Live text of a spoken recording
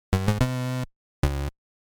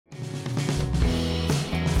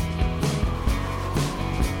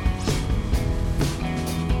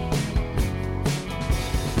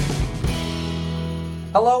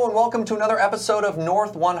Hello and welcome to another episode of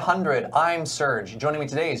North 100. I'm Serge. Joining me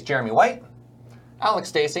today is Jeremy White, Alex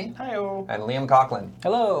Stacey, Hi-o, and Liam Coughlin.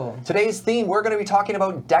 Hello. Today's theme, we're going to be talking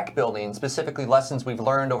about deck building, specifically lessons we've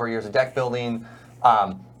learned over years of deck building,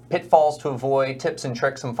 pitfalls to avoid, tips and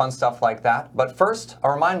tricks, and fun stuff like that. But first,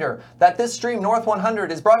 a reminder that this stream, North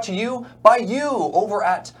 100, is brought to you by you over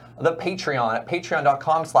at the Patreon at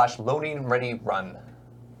patreon.com/loadingreadyrun.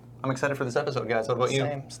 I'm excited for this episode, guys. What about you?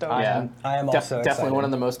 Same, stoked. I am also Definitely excited. one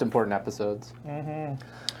of the most important episodes.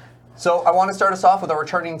 So I want to start us off with our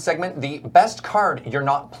returning segment, the best card you're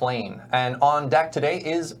not playing. And on deck today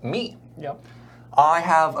is me. Yep. I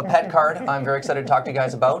have a pet card I'm very excited to talk to you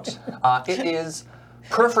guys about. It is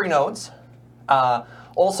Periphery Nodes,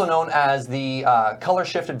 also known as the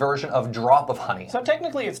color-shifted version of Drop of Honey. So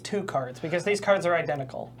technically it's two cards because these cards are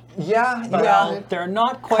identical. Yeah, Well, they're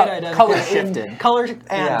not quite identical. color in shifted. Color and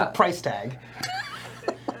Yeah. price tag.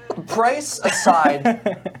 Price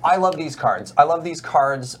aside, I love these cards. I love these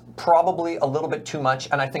cards probably a little bit too much,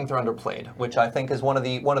 and I think they're underplayed, which I think is one of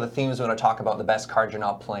the themes we want to talk about, the best cards you're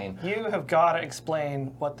not playing. You have got to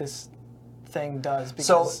explain what this thing does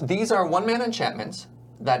So because these are one-mana enchantments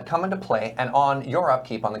that come into play, and on your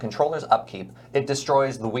upkeep, on the controller's upkeep, it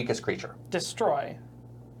destroys the weakest creature. destroy,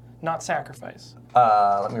 not sacrifice.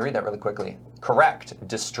 Let me read that really quickly. Correct.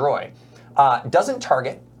 Destroy. Doesn't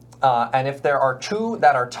target, and if there are two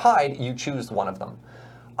that are tied, you choose one of them.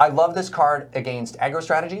 I love this card against aggro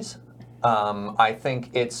strategies. I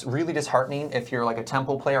think it's really disheartening if you're like a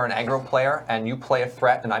tempo player or an aggro player and you play a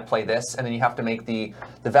threat and I play this, and then you have to make the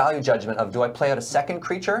value judgment of, do I play out a second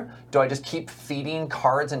creature? Do I just keep feeding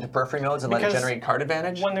cards into Periphery Nodes and let it Because generate card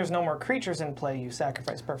advantage? When there's no more creatures in play, you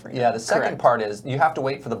sacrifice perfect. Yeah, the second Correct. part is you have to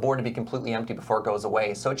wait for the board to be completely empty before it goes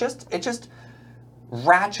away. So it just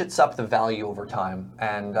ratchets up the value over time.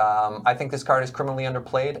 And I think this card is criminally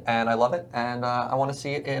underplayed, and I love it, and I want to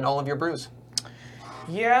see it in all of your brews.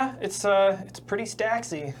 Yeah, it's pretty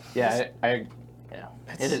stacksy. Yeah, it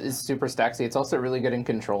is super stacksy. It's also really good in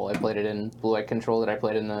control. I played it in Blue-White Control that I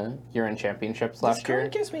played in the Year-End Championships This last year.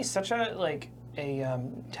 card gives me such a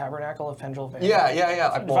Tabernacle of Fendril Vale.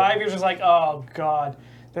 Yeah. 5 years is like, oh god,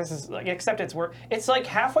 this is like, except it's like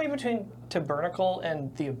halfway between Tabernacle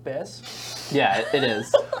and the Abyss. Yeah, it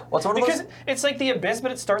is. What's one of Because those? it's like the Abyss,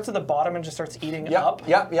 but it starts at the bottom and just starts eating up.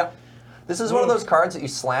 Yep. This is one of those cards that you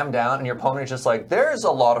slam down, and your opponent is just like, there's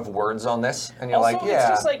a lot of words on this, and you're Also, like, yeah. it's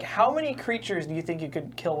just like, how many creatures do you think you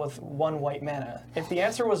could kill with one white mana? If the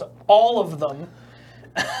answer was all of them,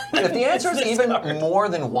 If the answer is this even card. more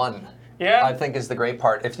than one, Yeah. I think is the great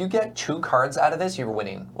part. If you get two cards out of this, you're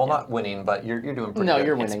winning. Well, not winning, but you're doing pretty No, good.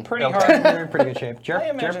 you're it's winning. pretty Okay. hard. They're in pretty good shape. I Jared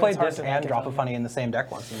imagine played it's hard this to and knock it Drop down. of Honey in the same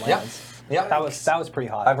deck once in Yeah. Lands. Yeah. That was pretty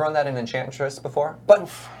hot. I've run that in Enchantress before, but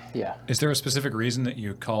Yeah. Is there a specific reason that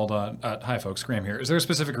you called hi folks, Graham here. Is there a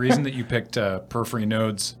specific reason that you picked Periphery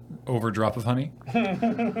Nodes over Drop of Honey?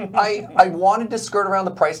 I wanted to skirt around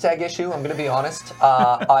the price tag issue. I'm going to be honest.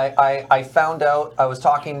 I found out, I was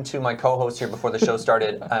talking to my co-host here before the show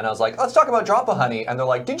started, and I was like, let's talk about Drop of Honey. And they're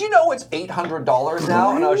like, did you know it's $800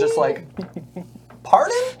 now? And I was just like,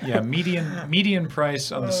 pardon? Yeah, median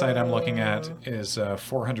price on the site I'm looking at is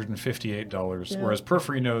 $458, whereas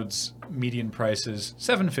Periphery Nodes median price is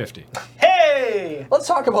 $750. Hey! Let's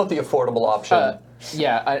talk about the affordable option.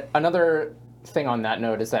 Another thing on that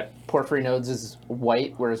note is that Porphyry Nodes is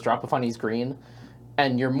white, whereas Drop of Honey is green.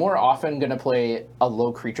 And you're more often going to play a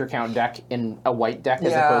low creature count deck in a white deck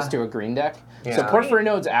as Yeah. opposed to a green deck. So Yeah. Porphyry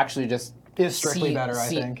Nodes actually just Is strictly better, I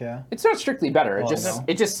think, yeah. It's not strictly better. Well, no.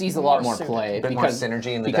 It just sees a lot More more suited. play Bit more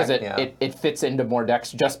synergy in the because deck, it fits into more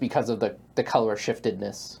decks just because of the color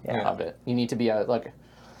shiftedness Yeah. of it. You need to be a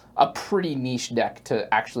pretty niche deck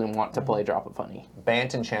to actually want to play Drop of Honey.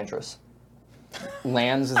 Bant Enchantress.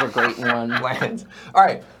 Lands is a great one. Land. All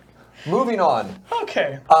right, moving on.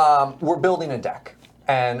 Okay. We're building a deck,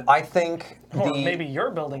 and I think Or maybe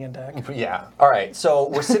you're building a deck. Yeah. All right. So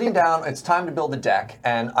we're sitting down. It's time to build a deck,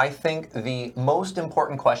 and I think the most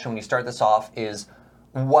important question when you start this off is,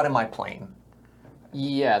 what am I playing?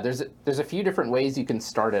 Yeah, there's a few different ways you can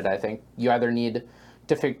start it. I think you either need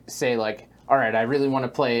to say like, all right, I really want to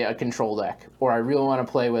play a control deck, or I really want to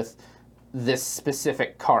play with this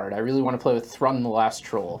specific card. I really want to play with Thrun the Last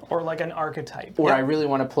Troll, Or like an archetype. or Yeah. I really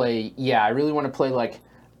want to play. Yeah, I really want to play like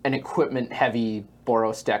an equipment heavy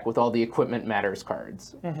Boros deck with all the equipment matters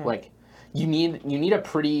cards. Like you need a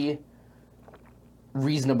pretty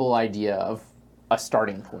reasonable idea of a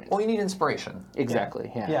starting point. Well, you need inspiration.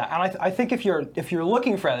 Exactly. Yeah. Yeah, and I think if you're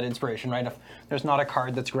looking for that inspiration, right? If there's not a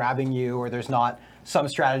card that's grabbing you, or there's not some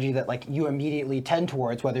strategy that like you immediately tend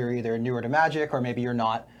towards, whether you're either newer to Magic or maybe you're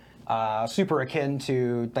not super akin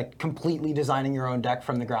to like completely designing your own deck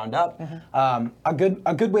from the ground up. A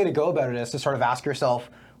good way to go about it is to sort of ask yourself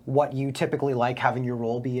what you typically like having your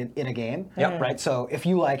role be in a game, right? So if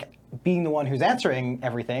you like being the one who's answering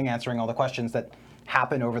everything, answering all the questions that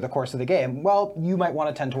happen over the course of the game, well, you might want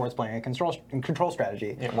to tend towards playing a control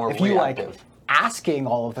strategy. Yeah, more if you like reactive. asking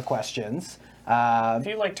all of the questions, If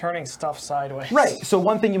you like turning stuff sideways. right. So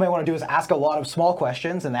one thing you might want to do is ask a lot of small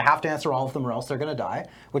questions, and they have to answer all of them, or else they're going to die,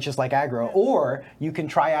 which is like aggro. Or you can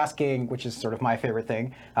try asking, which is sort of my favorite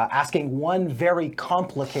thing, asking one very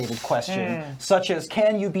complicated question, such as,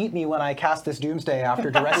 "Can you beat me when I cast this Doomsday after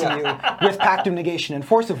duressing you with Pact of Negation and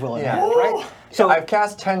Force of Will in hand?" Right. So I've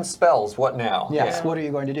cast 10 spells. What now? Yes, what are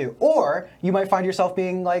you going to do? Or you might find yourself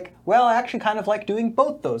being like, well, I actually kind of like doing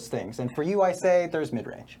both those things. And for you, I say there's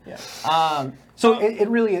mid-range. So it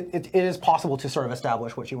really is possible to sort of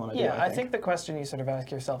establish what you want to do. Yeah, I think the question you sort of ask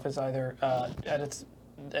yourself is either, at its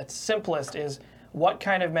simplest, is what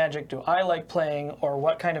kind of Magic do I like playing, or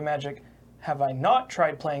what kind of Magic have I not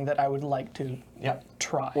tried playing that I would like to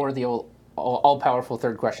try? Or the all-powerful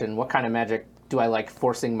third question, what kind of Magic do I like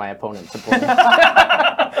forcing my opponent to play?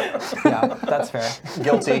 Yeah, that's fair.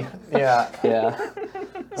 Guilty. Yeah.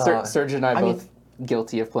 Yeah. Serge and I both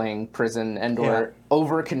guilty of playing prison and/or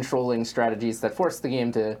over-controlling strategies that force the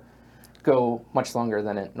game to go much longer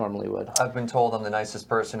than it normally would. I've been told I'm the nicest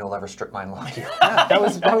person who'll ever strip mine like you. That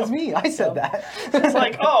was me. I said that. It's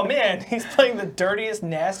like, oh man, he's playing the dirtiest,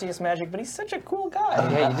 nastiest Magic, but he's such a cool guy.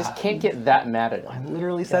 Yeah, you just can't get that mad at I him.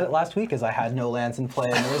 literally said it last week as I had no lands in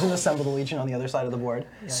play and there was an Assembled Legion on the other side of the board.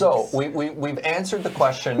 So we've answered the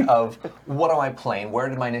question of what am I playing? Where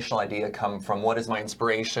did my initial idea come from? What is my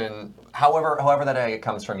inspiration? However that idea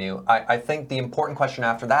comes from you. I think the important question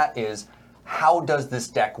after that is, how does this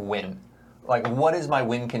deck win? Like, what is my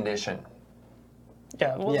win condition?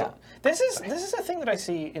 Yeah, well, Yeah. This is a thing that I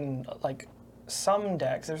see in like some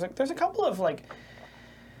decks. There's a couple of like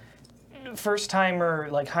first timer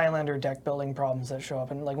like Highlander deck building problems that show up,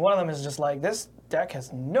 and like one of them is just like this deck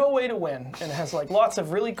has no way to win, and it has like lots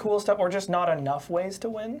of really cool stuff, or just not enough ways to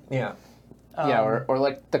win. Yeah. Yeah, or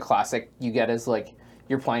like the classic you get is like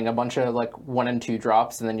you're playing a bunch of like 1 and 2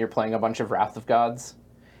 drops, and then you're playing a bunch of Wrath of Gods.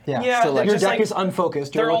 Yeah, So, like, Your just, deck like, is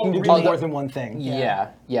unfocused. You're they're all looking to do really- more than one thing.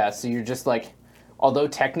 Yeah. So you're just like, although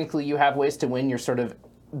technically you have ways to win, you're sort of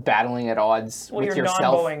battling at odds with you're yourself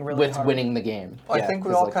non-bowing really with hard. winning the game. Well, Yeah, I think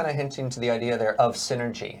we're 'cause, all like, kind of hinting to the idea there of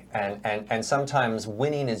synergy, and sometimes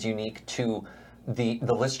winning is unique to the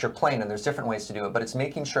list you're playing, and there's different ways to do it, but it's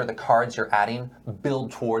making sure the cards you're adding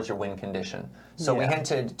build towards your win condition. So we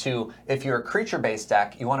hinted to, if you're a creature-based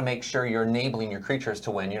deck, you want to make sure you're enabling your creatures to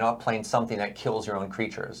win. You're not playing something that kills your own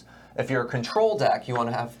creatures. If you're a control deck, you want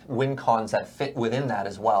to have win cons that fit within that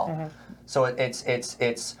as well. So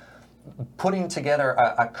it's putting together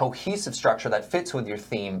a cohesive structure that fits with your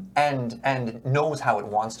theme and knows how it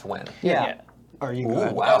wants to win. Yeah. Are you Ooh,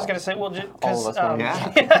 good? wow. I was going to say, well, All of us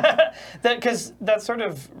want because that sort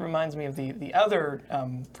of reminds me of the other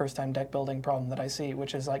first-time deck building problem that I see,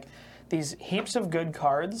 which is like these heaps of good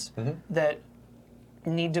cards that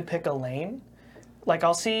need to pick a lane. Like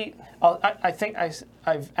I think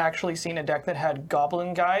I've actually seen a deck that had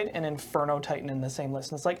Goblin Guide and Inferno Titan in the same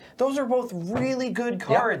list, and it's like those are both really good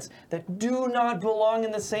cards that do not belong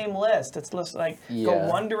in the same list. It's just like go Yeah.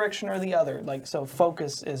 one direction or the other. Like so,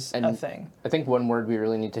 focus is a thing. I think one word we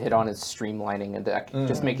really need to hit on is streamlining a deck.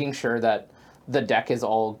 Just making sure that the deck is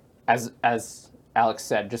all, as Alex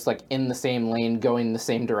said, just like in the same lane, going the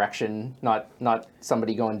same direction, not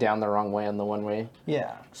somebody going down the wrong way on the one-way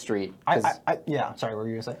Yeah. street. 'Cause, Yeah. Sorry, what were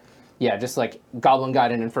you gonna say? yeah, just like Goblin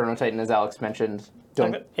Guide and Inferno Titan, as Alex mentioned,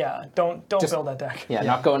 don't Don't Just- build that deck.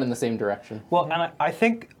 not going in the same direction. Well, and I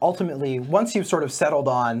think ultimately, once you've sort of settled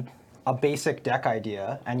on a basic deck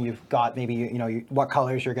idea, and you've got maybe what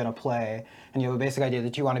colors you're going to play, and you have a basic idea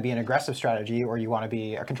that you want to be an aggressive strategy or you want to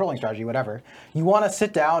be a controlling strategy, whatever, you want to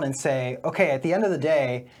sit down and say, okay, at the end of the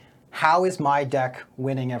day, how is my deck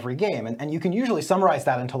winning every game? And you can usually summarize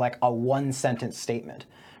that into like a one-sentence statement.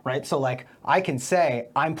 Right, so like I can say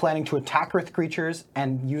I'm planning to attack with creatures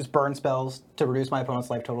and use burn spells to reduce my opponent's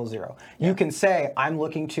life total to 0. You can say I'm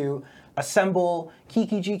looking to assemble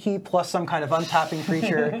Kiki Jiki plus some kind of untapping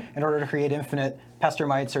creature in order to create infinite Pester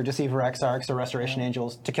Mites or Deceiver Exarchs or Restoration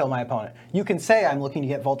Angels to kill my opponent. You can say I'm looking to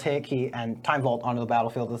get Voltaic Key and Time Vault onto the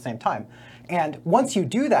battlefield at the same time. And once you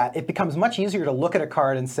do that, it becomes much easier to look at a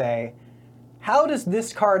card and say, how does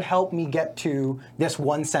this card help me get to this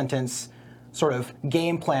one sentence sort of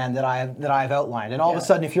game plan that I've outlined? And all of a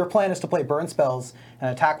sudden, if your plan is to play burn spells and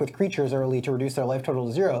attack with creatures early to reduce their life total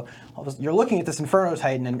to 0, you're looking at this Inferno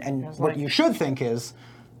Titan, and what you should think is,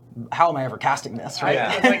 how am I ever casting this, right?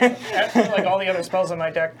 Yeah. It's like all the other spells in my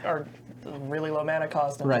deck are really low mana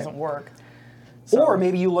cost and it Right. doesn't work. Or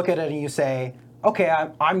maybe you look at it and you say, okay,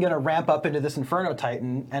 I'm going to ramp up into this Inferno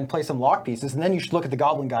Titan and play some lock pieces, and then you should look at the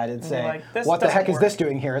Goblin Guide and say, like, this what the doesn't heck is work. this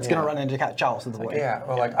doing here? It's going Yeah. to run into Chalice of the Void. Yeah,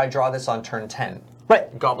 or like I draw this on turn 10.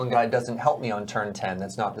 Right. Goblin Guide doesn't help me on turn 10.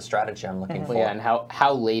 That's not the strategy I'm looking for. Yeah, and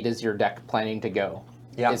how late is your deck planning to go?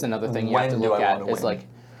 Yeah. Is another thing you When have to do look I at. wanna Is win? like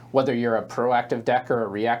whether you're a proactive deck or a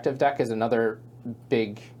reactive deck is another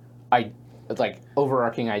big,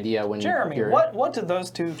 overarching idea when Jeremy, you're. what do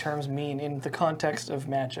those two terms mean in the context of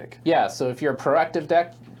Magic? Yeah, so if you're a proactive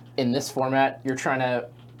deck in this format, you're trying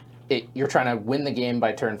to win the game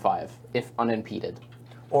by turn 5 if unimpeded.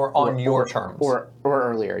 Or on your terms. Or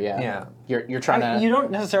earlier, yeah. Yeah. You're trying to. You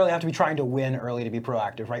don't necessarily have to be trying to win early to be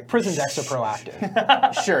proactive, right? Prison decks are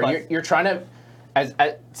proactive. Sure, you're trying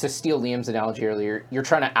to, to steal Liam's analogy earlier, you're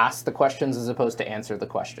trying to ask the questions as opposed to answer the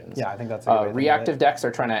questions. Yeah, I think that's a good way to think of reactive it. decks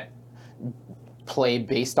are trying to play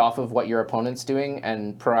based off of what your opponent's doing,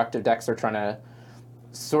 and proactive decks are trying to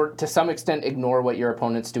to some extent ignore what your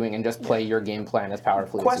opponent's doing and just play your game plan as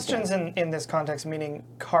powerfully as you Questions can. in this context meaning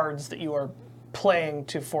cards that you are playing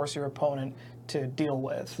to force your opponent to deal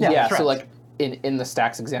with. Yeah, threats. so like in the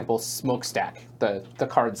stacks example, Smokestack, the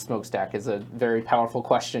card Smokestack is a very powerful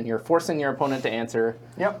question you're forcing your opponent to answer.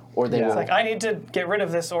 Yep. Or they Yeah. will. Like, I need to get rid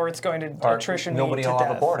of this or it's going to Or attrition me nobody to will death.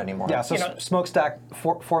 have a board anymore. Yeah, so You know- Smokestack,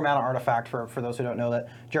 4 mana artifact, for those who don't know that,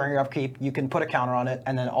 during your upkeep, you can put a counter on it,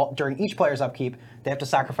 and then during each player's upkeep, they have to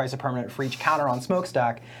sacrifice a permanent for each counter on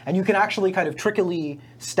Smokestack, and you can actually kind of trickily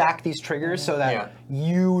stack these triggers so that Yeah.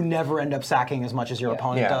 you never end up sacking as much as your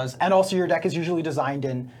opponent Yeah. does, and also your deck is usually designed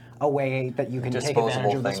in a way that you can take Disposable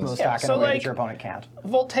advantage of the things. Smokestack Yeah, in a so way like- that your opponent can't.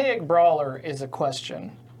 Voltaic Brawler is a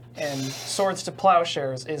question, and Swords to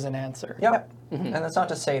Plowshares is an answer. Yep. And that's not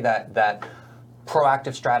to say that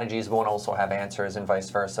proactive strategies won't also have answers and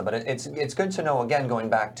vice versa, but it's good to know, again, going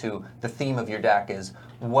back to the theme of your deck is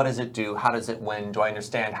what does it do, how does it win, do I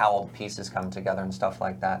understand how all the pieces come together and stuff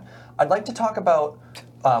like that. I'd like to talk about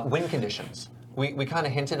win conditions. We kind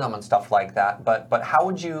of hinted on stuff like that, but how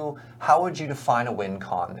would you define a win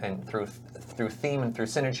con and through theme and through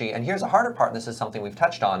synergy? And here's a harder part, and this is something we've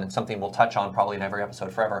touched on and something we'll touch on probably in every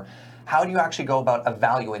episode forever. How do you actually go about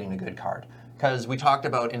evaluating a good card? Because we talked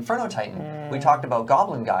about Inferno Titan, we talked about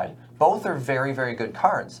Goblin Guide. Both are very, very good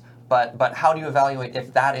cards, but how do you evaluate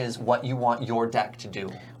if that is what you want your deck to do?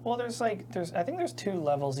 Well, I think there's 2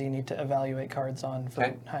 levels you need to evaluate cards on for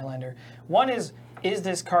Okay. Highlander. One is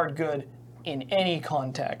this card good in any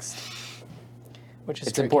context? Which is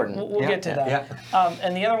It's tricky. important. We'll get to that. yeah.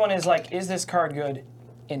 And the other one is like, is this card good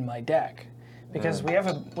in my deck? Because we have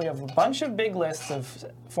a bunch of big lists of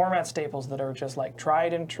format staples that are just like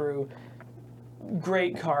tried and true,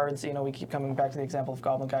 great cards. You know, we keep coming back to the example of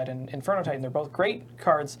Goblin Guide and Inferno Titan. They're both great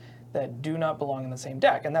cards that do not belong in the same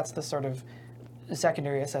deck, and that's the sort of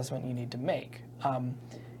secondary assessment you need to make.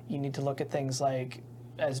 You need to look at things like,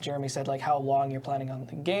 as Jeremy said, like how long you're planning on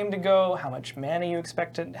the game to go, how much mana you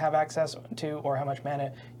expect to have access to, or how much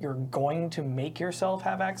mana you're going to make yourself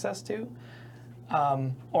have access to.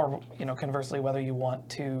 Or, you know, conversely, whether you want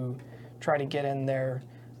to try to get in there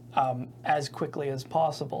as quickly as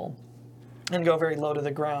possible and go very low to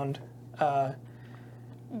the ground,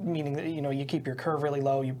 meaning that, you know, you keep your curve really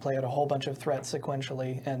low, you play out a whole bunch of threats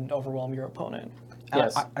sequentially and overwhelm your opponent. And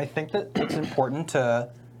Yes. I think that it's important to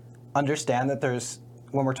understand that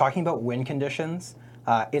when we're talking about win conditions,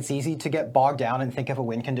 it's easy to get bogged down and think of a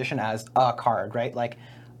win condition as a card, right? Like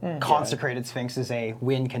Consecrated Sphinx is a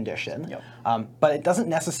win condition. Yep. But it doesn't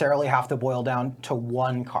necessarily have to boil down to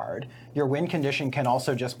one card. Your win condition can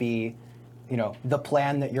also just be, you know, the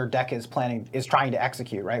plan that your deck is trying to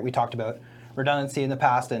execute, right? We talked about redundancy in the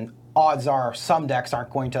past, and odds are some decks aren't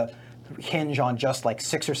going to hinge on just like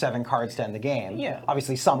 6 or 7 cards to end the game. Yeah.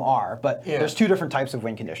 Obviously some are, but Yeah. there's 2 different types of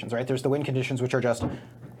win conditions, right? There's the win conditions which are just, you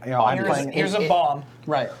know, I'm playing. Here's a bomb.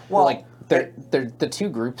 Right. Well, like the 2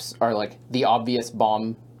 groups are like the obvious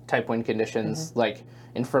bomb type win conditions, like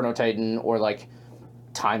Inferno Titan or like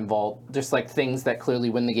Time Vault, just like things that clearly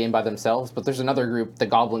win the game by themselves. But there's another group, the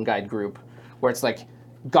Goblin Guide group, where it's like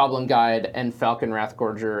Goblin Guide and Falcon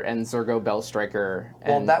Wrathgorger and Zergo Bellstriker.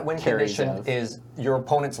 Well, and that win Carrie condition Zev. is your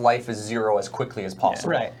opponent's life is 0 as quickly as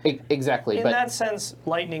possible. Right. Exactly, In but that sense,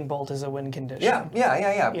 Lightning Bolt is a win condition. Yeah. You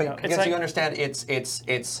know, But it's because like- you understand,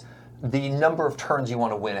 it's the number of turns you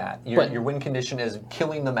want to win at. Your win condition is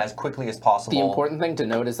killing them as quickly as possible. the important thing to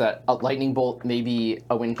note is that a Lightning Bolt may be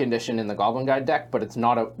a win condition in the Goblin Guide deck, but it's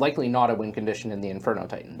likely not a win condition in the Inferno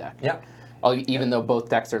Titan deck. Yeah. Even though both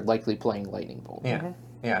decks are likely playing Lightning Bolt. Yeah.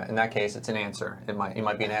 Yeah, in that case, it's an answer. It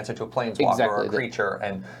might be an answer to a planeswalker or Exactly. a creature,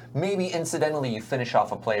 and maybe incidentally you finish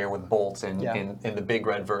off a player with bolts in, Yeah. in the big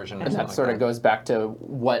red version. Or And something that sort of goes back to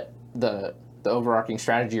what the overarching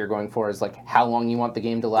strategy you're going for is, like, how long you want the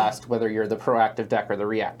game to last, whether you're the proactive deck or the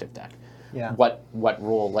reactive deck. Yeah. What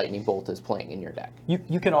role Lightning Bolt is playing in your deck.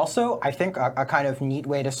 You can also, I think, a kind of neat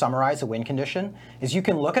way to summarize a win condition is you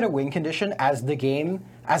can look at a win condition as a game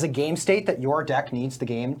state that your deck needs the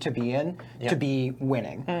game to be in to be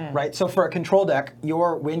winning, right? So for a control deck,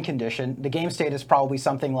 your win condition, the game state is probably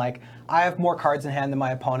something like, I have more cards in hand than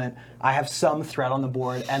my opponent, I have some threat on the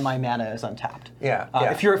board, and my mana is untapped. Yeah.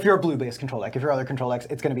 If you're a blue-based control deck, if you're other control decks,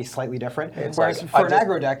 it's going to be slightly different. It's Whereas like, for I an just-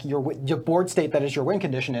 aggro deck, your board state that is your win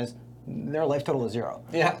condition is their life total is 0.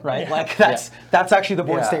 Yeah. Right? Like that's actually the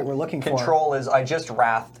board Yeah. state we're looking for. Control is I just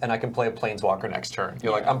wrathed and I can play a planeswalker next turn.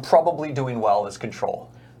 You're like, I'm probably doing well as control.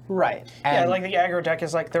 Right. Yeah, And like the aggro deck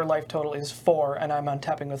is like their life total is 4, and I'm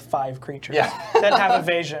untapping with 5 creatures Yeah. that have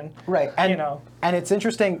evasion. right. And you know. and it's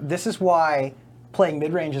interesting, this is why playing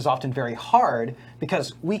mid-range is often very hard,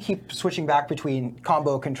 because we keep switching back between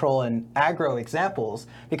combo, control, and aggro examples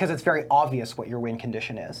because it's very obvious what your win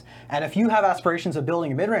condition is. And if you have aspirations of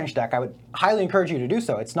building a mid-range deck, I would highly encourage you to do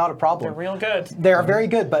so. It's not a problem. They're real good. They are very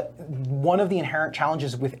good, but one of the inherent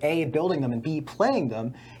challenges with A, building them, and B, playing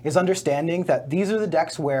them, is understanding that these are the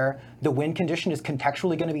decks where the win condition is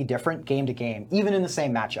contextually going to be different game to game, even in the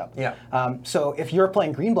same matchup. Yeah. So if you're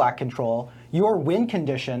playing green-black control, your win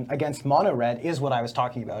condition against mono-red is what I was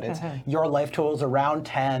talking about. It's your life total is around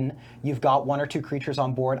 10, you've got 1 or 2 creatures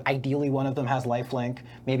on board, ideally one of them has lifelink,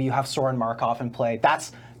 maybe you have Sorin Markov in play.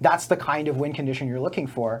 That's the kind of win condition you're looking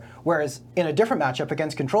for. Whereas in a different matchup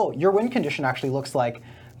against control, your win condition actually looks like,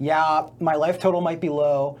 yeah, my life total might be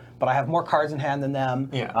low, but I have more cards in hand than them.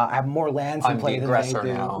 Yeah. I have more lands in I'm play the than they aggressor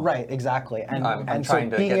do. now. Right, exactly. And I'm so trying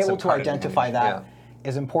to being get able some to card identify advantage, that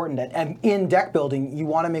is important. And in deck building, you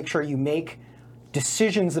want to make sure you make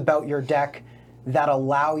decisions about your deck that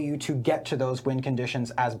allow you to get to those win conditions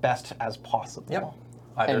as best as possible. Yep.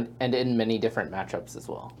 Either. And in many different matchups as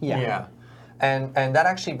well. Yeah. And that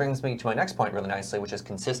actually brings me to my next point really nicely, which is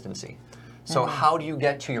consistency. So how do you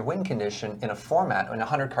get to your win condition in a format, in a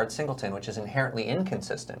 100-card singleton, which is inherently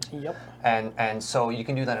inconsistent? Yep. And so you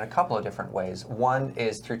can do that in a couple of different ways. One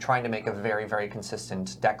is through trying to make a very, very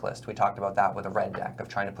consistent deck list. We talked about that with a red deck, of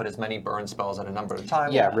trying to put as many burn spells at a number at a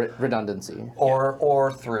time. Yeah, redundancy.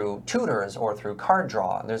 Or through tutors, or through card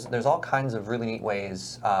draw. There's all kinds of really neat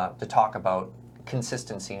ways to talk about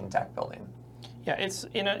consistency in deck building. Yeah, it's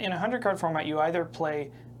in a 100-card format. You either play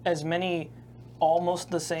as many almost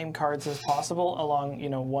the same cards as possible along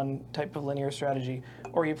one type of linear strategy,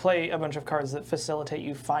 or you play a bunch of cards that facilitate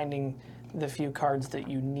you finding the few cards that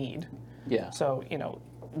you need. Yeah. So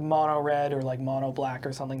mono red or like mono black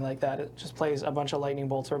or something like that. It just plays a bunch of lightning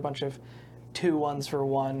bolts or a bunch of 2/1s for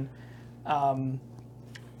 1.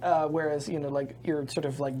 Whereas like your sort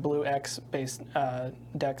of like blue X based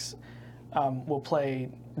decks will play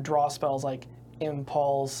draw spells like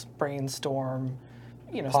Impulse, Brainstorm,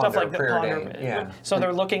 stuff like that. Preordain, yeah. So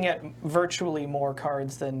they're looking at virtually more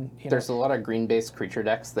cards than There's a lot of green-based creature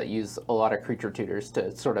decks that use a lot of creature tutors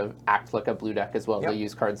to sort of act like a blue deck as well. Yep. They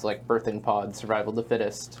use cards like Birthing Pod, Survival the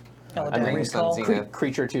Fittest. Eladamri's Sun Call. Zenith.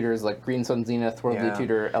 Creature tutors like Green Sun Zenith, Worldly Yeah.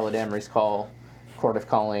 Tutor, Eladamri's Call, Court of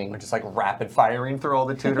Calling. We're just like rapid firing through all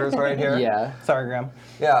the tutors right here. Yeah. Sorry, Graham.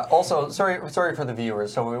 Yeah. Also, sorry for the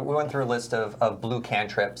viewers. So we went through a list of blue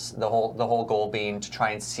cantrips. The whole goal being to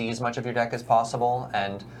try and see as much of your deck as possible.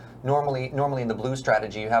 And normally in the blue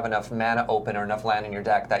strategy, you have enough mana open or enough land in your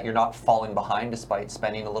deck that you're not falling behind despite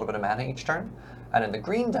spending a little bit of mana each turn. And in the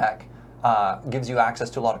green deck, gives you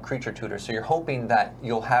access to a lot of creature tutors. So you're hoping that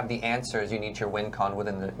you'll have the answers you need to your win con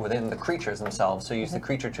within the creatures themselves. So use the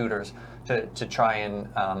creature tutors to try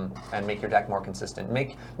and make your deck more consistent.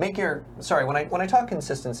 Make your when I talk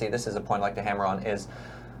consistency, this is a point I like to hammer on is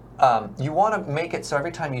you want to make it so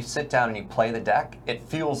every time you sit down and you play the deck, it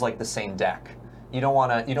feels like the same deck. You don't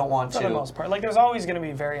want For the most part. Like, there's always going to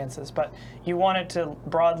be variances, but you want it to,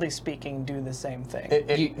 broadly speaking, do the same thing.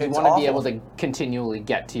 You it's want to be awful. able to continually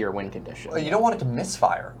get to your win condition. You don't want it to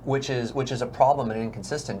misfire, which is a problem in an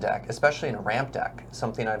inconsistent deck, especially in a ramp deck.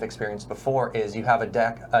 Something I've experienced before is you have a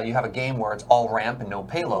deck, you have a game where it's all ramp and no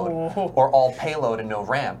payload, or all payload and no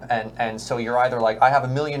ramp, and so you're either like, I have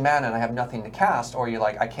 1,000,000 mana and I have nothing to cast, or you're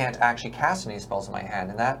like, I can't actually cast any spells in my hand,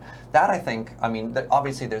 and that I think, I mean,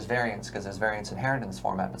 obviously there's variance because there's variance inherent in this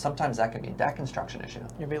format, but sometimes that can be a deck construction issue.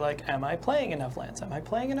 You'll be like, am I playing enough lands? Am I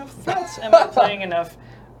playing enough threats? Am I playing enough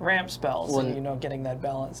ramp spells? And getting that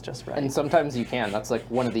balance just right. And sometimes you can. That's like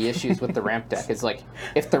one of the issues with the ramp deck is like,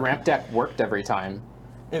 if the ramp deck worked every time,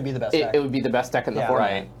 It'd be the best deck. it would be the best deck in the Yeah.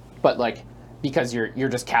 format. Right. But like, because you're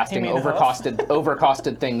just casting mean Huff?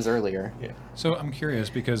 overcosted things earlier. So I'm curious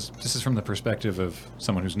because this is from the perspective of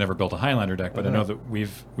someone who's never built a Highlander deck, but I know that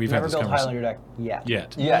we've had Never this built conversation Highlander deck yet.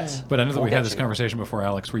 yet. Yes. But I know that We'll we get had this you. conversation before,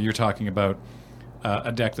 Alex, where you're talking about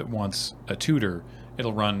a deck that wants a tutor.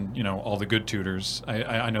 It'll run, all the good tutors.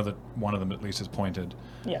 I know that one of them at least is pointed.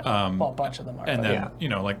 Yeah. Um, Well, a bunch of them are. And but- then,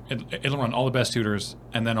 Yeah. it'll run all the best tutors,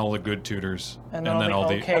 and then all the good tutors, And then all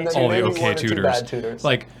the okay And then all the maybe okay one or two tutors. bad tutors.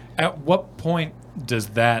 Like, at what point does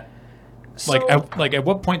that, So- at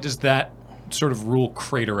what point does that sort of rule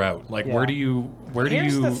crater out? Like, Yeah. where do you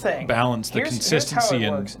Here's the thing. balance the Here's how it consistency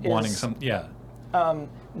and works wanting is- some? Yeah.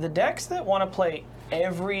 The decks that want to play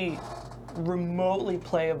every remotely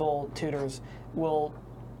playable tutors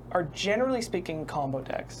are generally speaking combo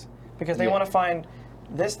decks because they Yeah. want to find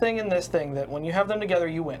this thing and this thing that when you have them together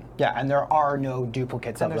you win. Yeah, and there are no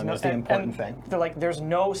duplicates of There's them. no- Is the and- important and thing. They're like there's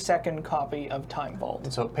no second copy of Time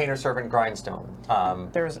Vault. So Painter Servant Grindstone.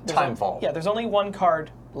 There's Time Vault. Yeah, there's only one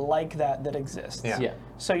card like that exists. Yeah. Yeah.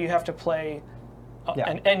 So you have to play,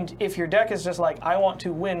 Yeah. and if your deck is just like I want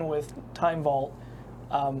to win with Time Vault,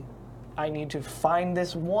 I need to find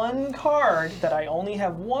this one card that I only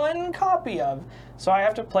have one copy of. So I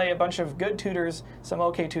have to play a bunch of good tutors, some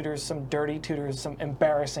okay tutors, some dirty tutors, some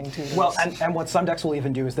embarrassing tutors. Well, and what some decks will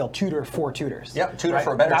even do is they'll tutor for tutors. Yep, tutor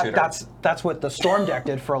for a better tutor. That's what the Storm deck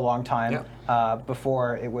did for a long time Yep.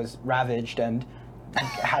 before it was ravaged and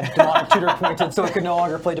had Demonic Tutor pointed, so it could no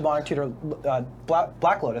longer play Demonic Tutor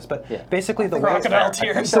Black Lotus. But Yeah. basically, the way Crocodile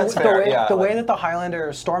Tears. That's fair, yeah. the way that the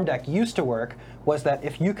Highlander Storm deck used to work was that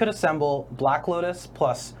if you could assemble Black Lotus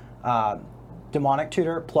plus Demonic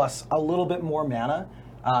Tutor plus a little bit more mana,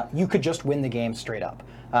 you could just win the game straight up.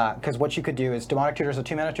 Because what you could do is Demonic Tutor is a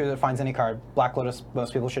 2-mana tutor that finds any card. Black Lotus,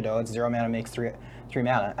 most people should know, it's 0 mana, makes 3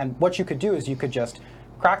 mana. And what you could do is you could just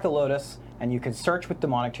crack the Lotus, and you could search with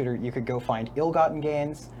Demonic Tutor. You could go find Ill-Gotten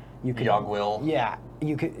Gains. You could Yogg-Will. Yeah,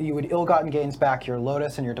 you would Ill-Gotten Gains back your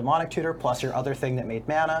Lotus and your Demonic Tutor plus your other thing that made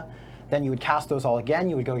mana. Then you would cast those all again.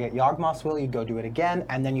 You would go get Yawgmoth's Will. You'd go do it again,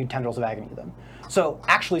 and then you'd Tendrils of Agony them. So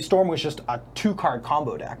actually, Storm was just a 2-card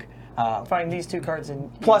combo deck. find these two cards in.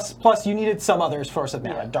 Plus, you needed some others source of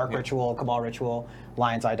mana. Dark Ritual, Cabal Ritual,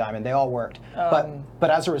 Lion's Eye Diamond. They all worked. But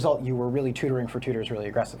as a result, you were really tutoring for tutors really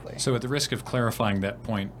aggressively. So at the risk of clarifying that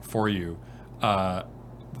point for you,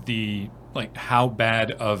 how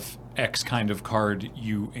bad of X kind of card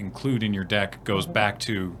you include in your deck goes back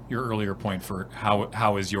to your earlier point for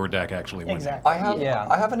how is your deck actually winning. Exactly. I have Yeah.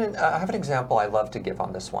 I have an example I love to give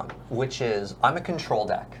on this one, which is I'm a control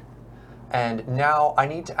deck, and now I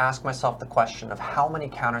need to ask myself the question of how many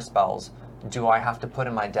counterspells do I have to put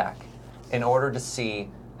in my deck in order to see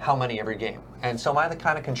how many every game. And so am I the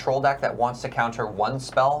kind of control deck that wants to counter one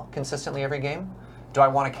spell consistently every game? Do I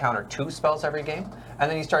want to counter 2 spells every game? And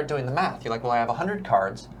then you start doing the math. You're like, well, I have 100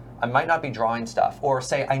 cards. I might not be drawing stuff. Or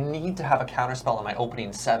say I need to have a counterspell in my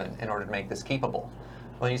opening 7 in order to make this keepable.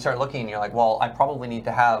 When you start looking, you're like, well, I probably need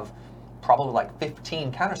to have like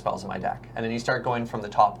 15 counterspells in my deck. And then you start going from the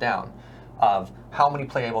top down of how many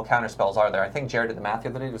playable counterspells are there. I think Jared did the math the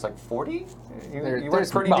other day. It was like 40? You went there's-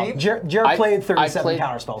 pretty Well, deep? Jared played 37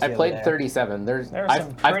 counterspells the I other played day. 37. There are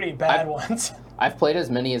some pretty bad ones. I've played as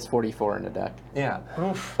many as 44 in a deck. Yeah,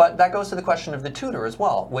 but that goes to the question of the tutor as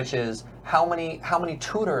well, which is how many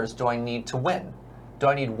tutors do I need to win? Do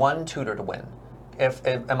I need 1 tutor to win? If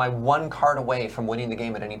am I 1 card away from winning the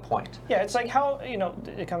game at any point? Yeah, it's like how,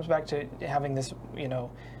 it comes back to having this,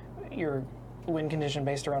 your win condition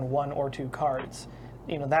based around 1 or 2 cards.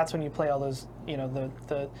 That's when you play all those,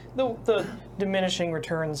 the diminishing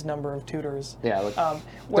returns number of tutors. Yeah.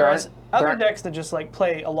 Whereas other aren't- decks that just like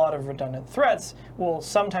play a lot of redundant threats will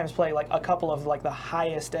sometimes play like a couple of like the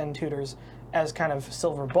highest end tutors as kind of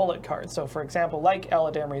silver bullet cards. So for example, like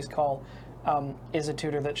Eladamri's Call is a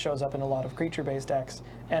tutor that shows up in a lot of creature-based decks,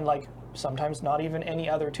 and like sometimes not even any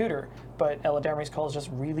other tutor, but Eladamri's Call is just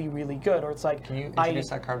really, really good. Or it's like, Can you introduce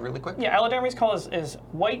that card really quick? yeah, Eladamri's Call is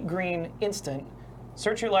white-green instant.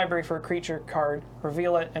 Search your library for a creature card,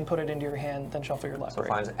 reveal it, and put it into your hand, then shuffle your So library. it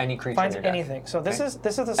finds any creature Finds in your deck. anything. So this Okay. is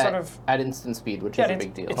the sort of at instant speed, which yeah, is a it's-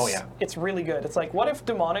 big deal. It's, Oh, yeah. it's really good. It's like, what if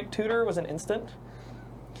Demonic Tutor was an instant?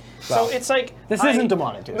 So it's like This isn't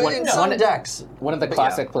Demonic Tutor. But in some decks. One of the But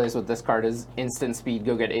classic yeah. plays with this card is instant speed,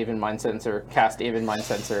 go get Aven Mind Sensor, cast Aven Mind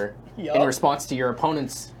Sensor Yup. in response to your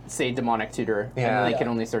opponent's, say, Demonic Tutor, Yeah. and they Yeah. can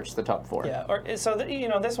only search the top 4. Yeah, or so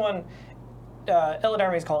this one,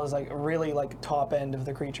 Eladamri's Call is like really like top end of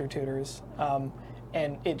the creature tutors,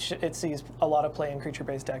 and it sees a lot of play in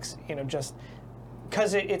creature-based decks. Just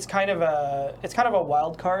because it's kind of a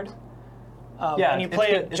wild card. Yeah, and you it's play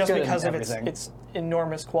good- it it's just good in because of everything. its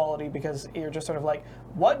enormous quality, because you're just sort of like,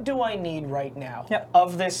 what do I need right now Yep.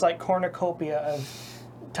 of this like cornucopia of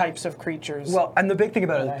types of creatures? Well, and the big thing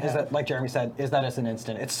about that I it is have. that, like Jeremy said, is that it's an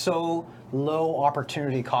instant. It's so low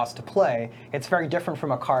opportunity cost to play. It's very different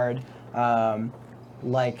from a card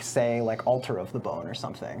like, say, like Altar of the Bone or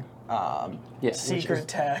something. Secret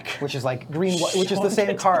tech. Which is like green, which is the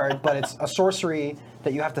same card, but it's a sorcery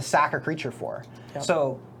that you have to sack a creature for. Yep.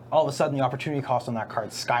 So all of a sudden, the opportunity cost on that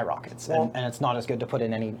card skyrockets, and it's not as good to put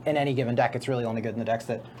in any given deck. It's really only good in the decks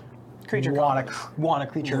that Creature want a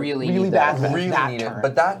creature Really really need bad that. for Really that need turn. it.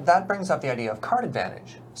 But that brings up the idea of card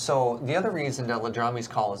advantage. So the other reason that Eldrami's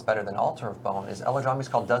Call is better than Altar of Bone is Eldrami's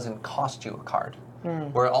Call doesn't cost you a card.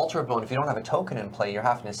 Where Altar of Bone, if you don't have a token in play, you're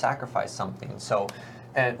having to sacrifice something. So,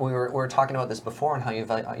 and we were talking about this before and how you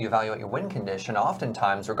evaluate your win condition.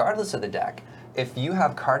 Oftentimes, regardless of the deck, if you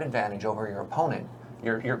have card advantage over your opponent,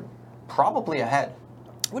 you're probably ahead.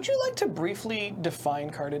 Would you like to briefly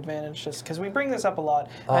define card advantage, just because we bring this up a lot?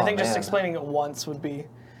 Oh, I think just man. explaining it once would be.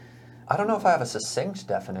 I don't know if I have a succinct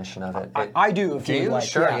definition of it. I do. If Do you'd you? like.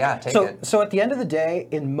 Sure, yeah, take so, it. So at the end of the day,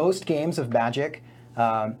 in most games of Magic,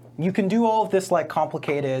 you can do all of this like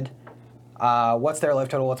complicated. What's their life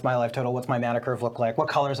total? What's my life total? What's my mana curve look like? What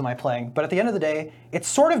colors am I playing? But at the end of the day, it's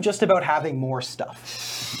sort of just about having more stuff.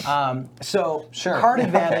 So Sure. card Okay.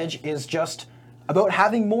 advantage is just about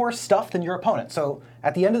having more stuff than your opponent. So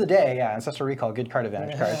at the end of the day, yeah, Ancestral Recall, good card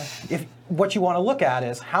advantage card. If what you want to look at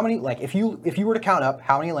is how many, like if you were to count up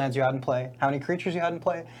how many lands you had in play, how many creatures you had in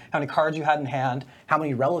play, how many cards you had in hand, how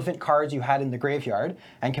many relevant cards you had in the graveyard,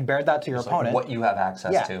 and compared that to your opponent. What you have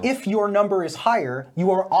access Yeah, to. if your number is higher,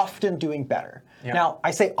 you are often doing better. Yeah. Now,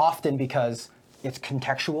 I say often because it's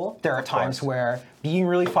contextual. There are times course. where being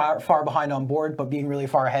really far behind on board, but being really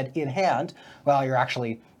far ahead in hand, well, you're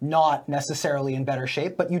actually not necessarily in better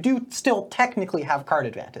shape, but you do still technically have card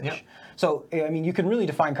advantage. Yep. So, I mean, you can really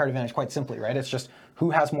define card advantage quite simply, right? It's just who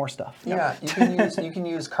has more stuff. Yeah, you can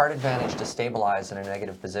use card advantage to stabilize in a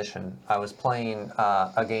negative position. I was playing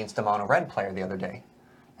against a mono red player the other day,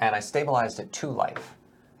 and I stabilized at 2 life.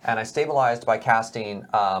 And I stabilized by casting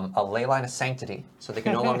a Leyline of Sanctity, so they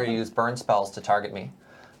can no longer use burn spells to target me.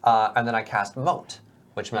 And then I cast Moat,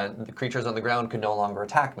 which meant the creatures on the ground could no longer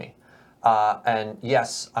attack me. And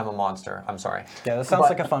yes, I'm a monster. I'm sorry. Yeah, that sounds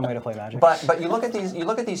like a fun way to play Magic. But you look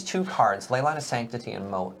at these 2 cards, Leyline of Sanctity and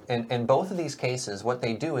Moat. In both of these cases, what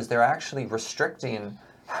they do is they're actually restricting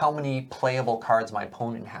how many playable cards my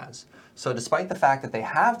opponent has. So despite the fact that they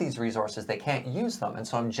have these resources, they can't use them, and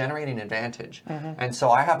so I'm generating advantage. And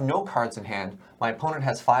so I have no cards in hand. My opponent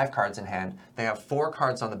has 5 cards in hand. They have 4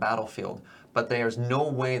 cards on the battlefield, but there's no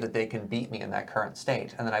way that they can beat me in that current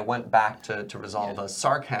state. And then I went back to resolve a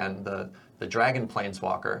Sarkhan, the Dragon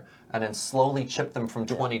Planeswalker, and then slowly chip them from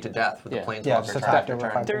 20 to death with Yeah. the Planeswalker Yeah, just turn attack after over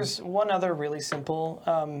turn. 5. There's one other really simple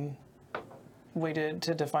way to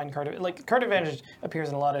define card advantage appears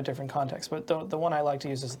in a lot of different contexts, but the one I like to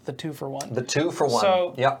use is the 2-for-1. The 2-for-1.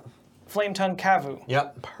 So- Yep. Flame Tongue Kavu.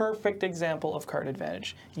 Yep. Perfect example of card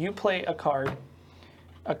advantage. You play a card,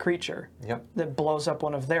 a creature, Yep. that blows up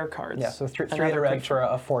one of their cards. yeah, so 3 another red creature. for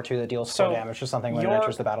a 4/2 that deals 4 damage or something when it you're-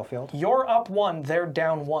 enters the battlefield. You're up 1, they're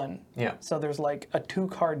down 1. Yeah. So there's like a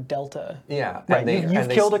 2-card delta. Yeah. Right, and they- you've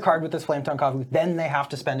and they- killed a card with this Flame Tongue Kavu, then they have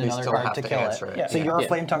to spend another still card have to to kill answer it. it. Yeah. So Yeah. your Yeah.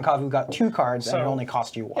 Flame Tongue Kavu got 2 cards and it So- only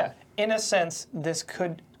cost you 1. Yeah. In a sense, this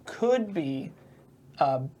could be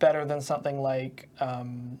better than something like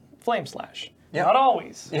Flame Slash. Yeah. Not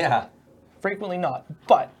always. Yeah. Frequently not.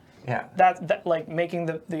 But Yeah. that like making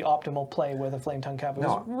the optimal play with a Flame Tongue Kavu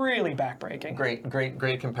No. is really backbreaking.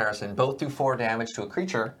 Great comparison. Both do 4 damage to a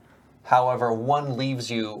creature. However, one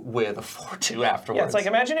leaves you with a 4/2 afterwards. Yeah, it's like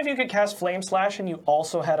imagine if you could cast Flame Slash and you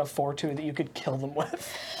also had a 4/2 that you could kill them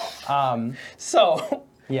with. So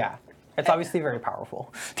Yeah, it's obviously very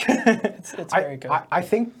powerful. it's very good. I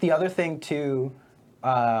think the other thing too,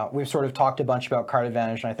 we've sort of talked a bunch about card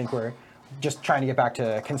advantage, and I think we're just trying to get back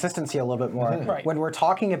to consistency a little bit more. Right. When we're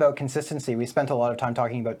talking about consistency, we spent a lot of time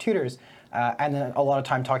talking about tutors, and then a lot of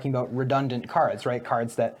time talking about redundant cards, right?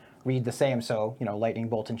 Cards that read the same. So, Lightning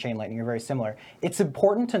Bolt and Chain Lightning are very similar. It's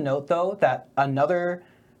important to note, though, that another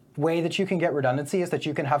way that you can get redundancy is that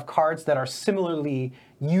you can have cards that are similarly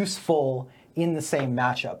useful in the same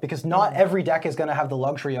matchup, because not every deck is going to have the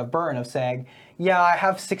luxury of burn of saying, yeah, I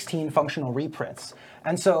have 16 functional reprints.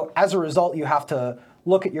 And so as a result, you have to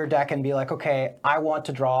look at your deck and be like, okay, I want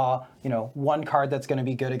to draw, 1 card that's going to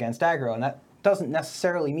be good against aggro. And that doesn't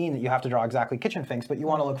necessarily mean that you have to draw exactly Kitchen Finks, but you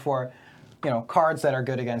want to look for, cards that are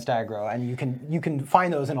good against aggro. And you can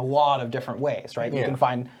find those in a lot of different ways, right? You Yeah. can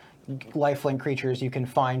find lifelink creatures, you can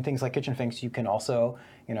find things like Kitchen Finks, you can also,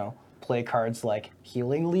 play cards like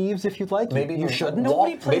Healing Leaves if you'd like. Maybe you shouldn't.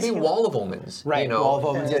 Nobody plays maybe Healing- Wall of Omens. Right, You know, Wall of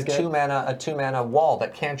Omens is a good. a 2-mana wall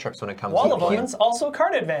that cantrips when it comes Wall to of play. Omens, also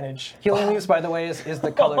card advantage. Healing Leaves, by the way, is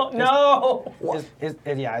the color. Oh, no!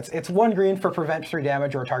 It's 1 green for prevent 3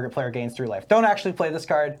 damage or target player gains 3 life. Don't actually play this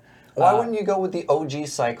card. Why wouldn't you go with the OG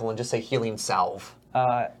cycle and just say Healing Salve?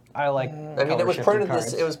 I like. I mean, it was color-shifted printed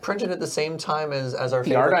cards. it was printed at the same time as our The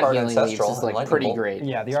favorite art on card, Healing Leaves Ancestral. is like and pretty Lightning Bolt.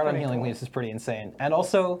 Yeah, great. the art on pretty Healing cool. Leaves is pretty insane. And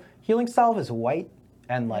also, Healing Salve is white,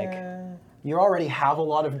 and like, you already have a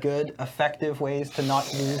lot of good, effective ways to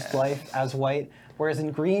not lose life as white. Whereas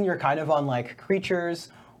in green, you're kind of on like creatures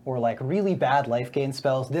or like really bad life gain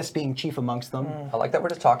spells, this being chief amongst them. I like that we're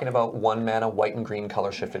just talking about 1-mana white and green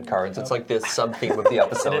color shifted cards. It's like this sub-theme of the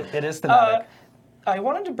episode. It is thematic. I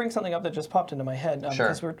wanted to bring something up that just popped into my head Sure.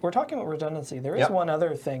 because we're talking about redundancy. There is Yep. one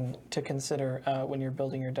other thing to consider when you're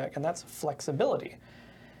building your deck, and that's flexibility.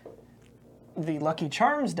 The Lucky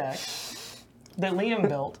Charms deck that Liam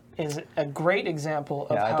built is a great example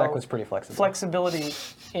of Yeah, that how deck was pretty flexible. flexibility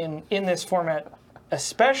in this format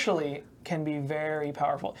especially can be very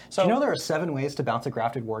powerful. So Do you know there are 7 ways to bounce a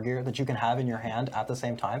Grafted War Gear that you can have in your hand at the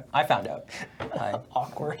same time? I found out.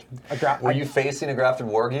 awkward. Were you facing a Grafted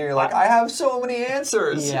War Gear? You're like, I have so many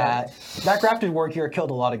answers. Yeah, that Grafted War Gear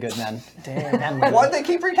killed a lot of good men. Damn. And women. Why'd they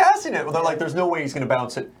keep recasting it? Well, they're like, there's no way he's going to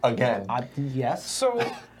bounce it again. Yes. So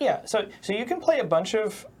yeah, so you can play a bunch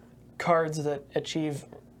of cards that achieve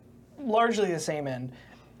largely the same end.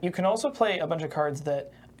 You can also play a bunch of cards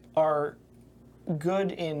that are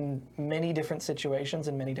good in many different situations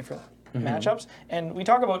and many different matchups. And we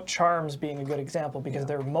talk about charms being a good example because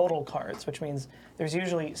they're modal cards, which means there's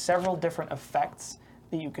usually several different effects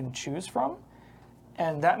that you can choose from.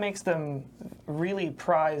 And that makes them really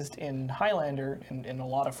prized in Highlander in a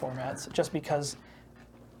lot of formats, just because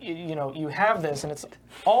you know you have this and it's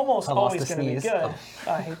almost I lost always a going to be sneeze. good.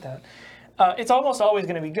 I hate that. It's almost always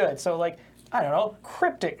going to be good. So like, I don't know,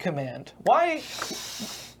 Cryptic Command. Why?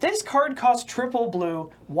 This card costs triple blue.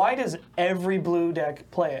 Why does every blue deck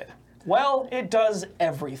play it? Well, it does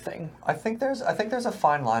everything. I think there's a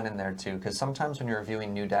fine line in there too, because sometimes when you're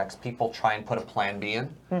reviewing new decks, people try and put a plan B in.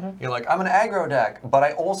 You're like, I'm an aggro deck, but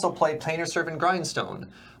I also play Planar Servant Grindstone.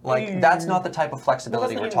 Like, that's not the type of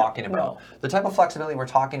flexibility Well, we're that's not talking even- about. no. The type of flexibility we're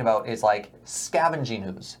talking about is like Scavenging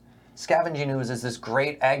Ooze. Scavenging Ooze is this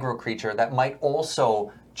great aggro creature that might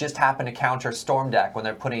also just happen to counter Storm deck when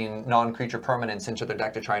they're putting non-creature permanents into their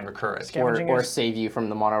deck to try and recur it. Scavenging Or Ooze. save you from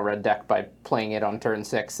the mono red deck by playing it on turn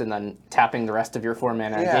 6 and then tapping the rest of your 4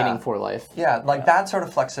 mana and Yeah. gaining 4 life. Yeah, like that sort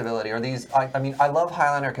of flexibility, or these. I mean, I love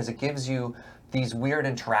Highlander because it gives you these weird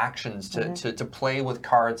interactions to play with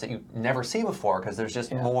cards that you never see before, because there's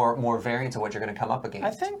just more variance of what you're going to come up against.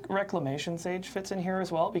 I think Reclamation Sage fits in here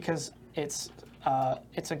as well because it's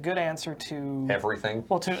a good answer to everything.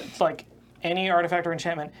 well, to like any artifact or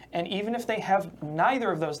enchantment, and even if they have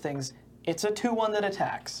neither of those things, it's a 2/1 that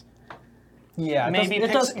attacks, Yeah, maybe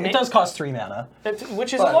it does cost 3 mana.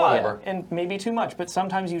 which is But a lot whatever. and maybe too much. But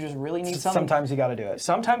sometimes you just really need something. Sometimes you got to do it.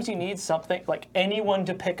 Sometimes you need something like anyone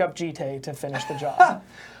to pick up GT to finish the job.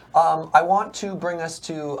 I want to bring us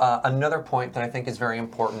to another point that I think is very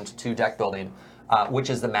important to deck building, which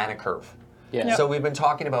is the mana curve. Yeah. So we've been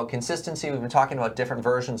talking about consistency, we've been talking about different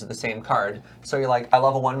versions of the same card. So you're like, I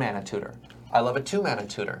love a 1-mana tutor. I love a 2-mana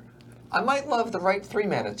tutor. I might love the right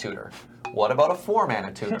 3-mana tutor. What about a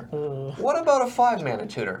 4-mana tutor? What about a 5-mana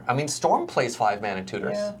tutor? I mean, Storm plays 5-mana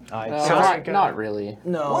tutors. Not really.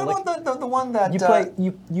 No, What like, about the one that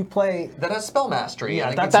you play. that has spell mastery? Yeah,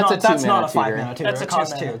 and it that's gets- not That's a that's not a 2-mana 5-mana tutor. That's a It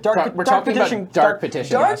costs 2-mana. 2. Dark, We're talking about Dark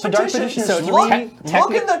Petition. Dark so Dark Petition. Petition is So look, three.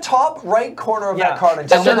 look in the top right corner of Yeah. that card and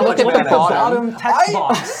tell And me then how look much at the mana it does. bottom text I-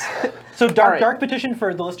 box. So Dark right. Petition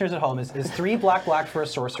for the listeners at home is 3 black for a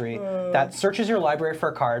sorcery that searches your library for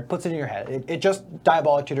a card, puts it in your head. It just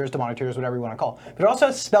Diabolic Tutors, Demonic Tutors, whatever you want to call it. But it also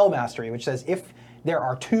has Spell Mastery, which says if there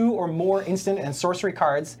are 2 or more instant and sorcery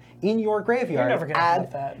cards in your graveyard, never gonna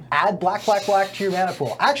have that. add black to your mana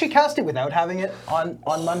pool. I actually cast it without having it on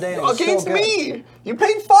Monday. And it was Against still good. me! You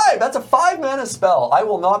paid 5! That's a 5-mana spell. I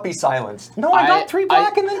will not be silenced. No, I got 3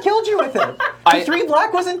 black I- and then killed you with it. I- The 3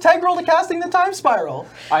 black was integral to casting the Time Spiral.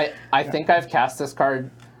 I think I've cast this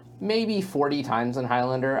card maybe 40 times in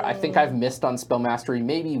Highlander. I think I've missed on Spell Mastery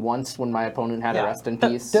maybe once when my opponent had a Rest in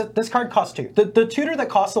Peace. This card costs 2. The tutor that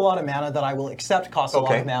costs a lot of mana that I will accept costs a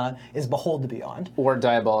lot Okay. of mana is Behold the Beyond. Or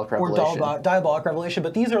Diabolic Or Revelation. Diabolic Revelation,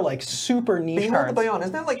 but these are like super niche Behold the cards. Beyond,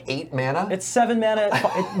 isn't that like 8 mana? It's 7 mana.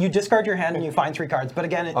 You discard your hand and you find 3 cards. But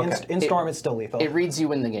again, in Storm, it's still lethal. It reads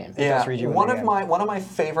you in the game. yeah. read you in One the of game. my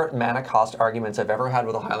favorite mana cost arguments I've ever had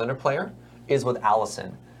with a Highlander player is with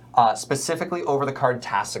Allison, specifically over the card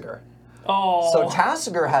Tassiger. Oh. So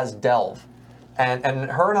Tasigur has Delve. And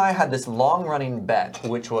her and I had this long-running bet,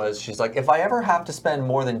 which was, she's like, if I ever have to spend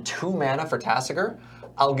more than 2 mana for Tasigur,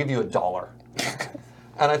 I'll give you $1.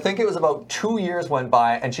 And I think it was about 2 years went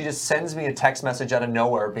by, and she just sends me a text message out of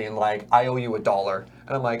nowhere being like, I owe you $1.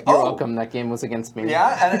 And I'm like, You're oh. welcome. That game was against me.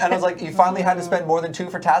 Yeah? And I was like, you finally had to spend more than 2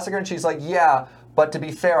 for Tasigur? And she's like, yeah, but to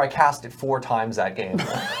be fair, I cast it 4 times that game.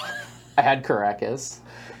 I had Karakas.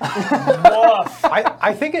 Woof.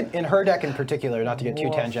 I think in her deck in particular, not to get too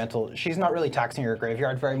Woof. tangential, she's not really taxing her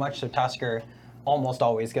graveyard very much, so Tasigur almost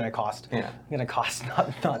always going to cost not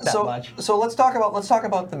that much. So let's talk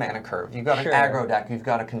about the mana curve. You've got Sure. an aggro deck, you've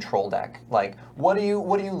got a control deck. Like, what are you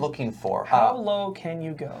looking for? How low can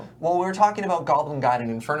you go? Well, we were talking about Goblin Guide and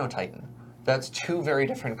Inferno Titan. That's 2 very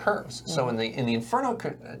different curves. So in the Inferno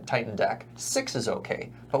Titan deck, 6 is okay,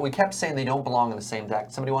 but we kept saying they don't belong in the same deck.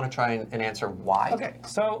 Somebody want to try and answer why? Okay,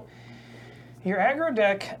 so your aggro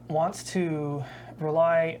deck wants to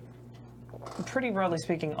rely, pretty broadly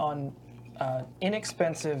speaking, on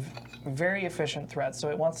inexpensive, very efficient threats. So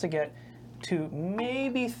it wants to get to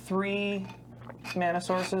maybe 3 mana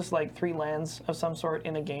sources, like 3 lands of some sort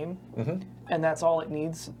in a game, and that's all it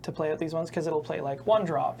needs to play out these ones, because it'll play like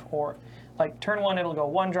 1-drop, or like turn 1 it'll go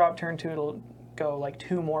 1-drop, turn 2 it'll go like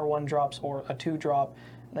 2 more 1-drops or a 2-drop,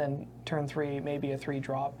 then turn 3 maybe a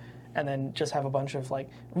 3-drop, and then just have a bunch of like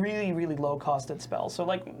really, really low costed spells. So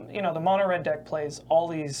like, you know, the mono red deck plays all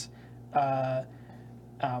these,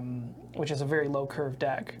 which is a very low curve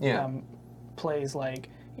deck. Yeah. Plays like,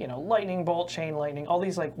 you know, lightning bolt, chain lightning, all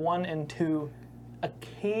these like 1 and 2,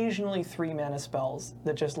 occasionally 3 mana spells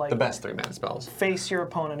that just like The best 3 mana spells. face your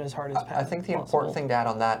opponent as hard as possible. I think the important thing to add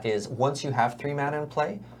on that is once you have 3 mana in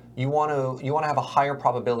play, you want to have a higher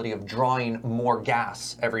probability of drawing more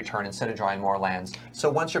gas every turn instead of drawing more lands.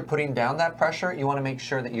 So once you're putting down that pressure, you want to make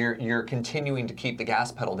sure that you're continuing to keep the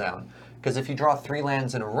gas pedal down. Because if you draw 3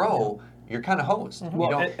 lands in a row, you're kind of hosed. You Well,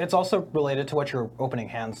 don't- it's also related to what you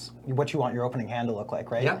want your opening hand to look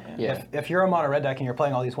like, right? Yeah. Yeah. If you're a mono red deck and you're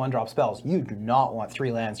playing all these 1-drop spells, you do not want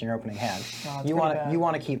 3 lands in your opening hand. it's you pretty want bad. you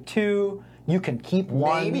want to keep 2. You can keep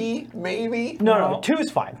 1. Maybe. No, 2 is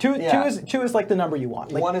fine. 2 Yeah. is like the number you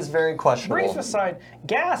want. Like, 1 is very questionable. Brief aside,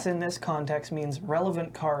 gas in this context means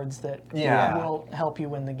relevant cards that Yeah. will help you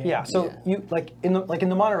win the game. yeah, so you like in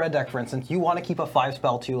the mono red deck, for instance, you want to keep a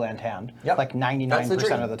 5-spell 2-land hand, Yep. like 99% That's the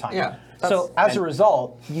dream. of the time. Yeah. So as a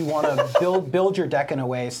result, you want to build your deck in a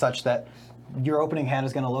way such that your opening hand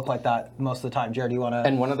is going to look like that most of the time. Jared, do you want to?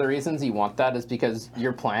 And one of the reasons you want that is because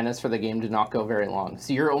your plan is for the game to not go very long.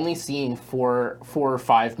 So you're only seeing four or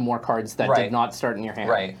 5 more cards that Right. did not start in your hand.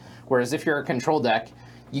 Right. Whereas if you're a control deck,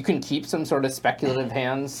 you can keep some sort of speculative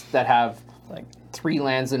hands that have like 3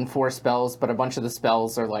 lands and 4 spells, but a bunch of the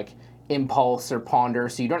spells are like impulse or ponder,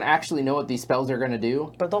 so you don't actually know what these spells are going to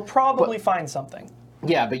do. But they'll probably find something.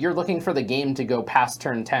 Yeah, but you're looking for the game to go past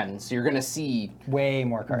turn 10, so you're going to see way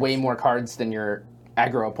more cards. way more cards than your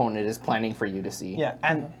aggro opponent is planning for you to see. Yeah,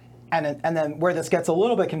 and then where this gets a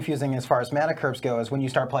little bit confusing as far as mana curves go is when you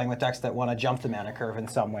start playing with decks that want to jump the mana curve in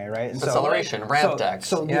some way, right? And Acceleration, ramp decks.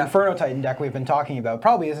 So the Yeah. Inferno Titan deck we've been talking about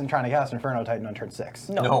probably isn't trying to cast Inferno Titan on turn 6.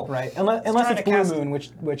 No. Right? Unless trying it's to Blue cast- Moon,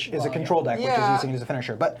 which is a control deck, which Yeah. is using it as a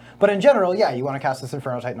finisher. But in general, yeah, you want to cast this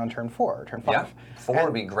Inferno Titan on turn 4 or turn 5. Yeah. 4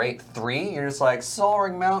 would be great. 3, you're just like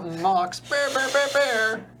Soaring Mountain Mox. Bear, bear, bear,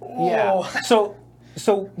 bear. Yeah.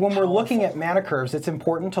 So when we're looking at mana curves, it's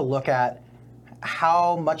important to look at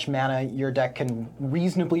how much mana your deck can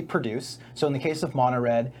reasonably produce. So in the case of mono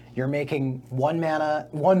red, you're making 1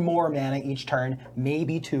 more mana each turn,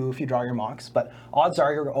 maybe 2 if you draw your Mox, but odds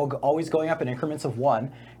are you're always going up in increments of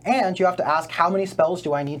 1. And you have to ask, how many spells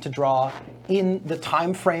do I need to draw in the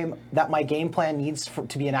time frame that my game plan needs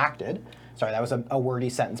to be enacted? Sorry, that was a wordy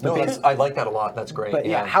sentence. But No, I like that a lot. That's great. but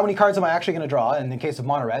yeah, how many cards am I actually going to draw? And in the case of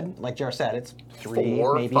mono red, like Jar said, it's 3,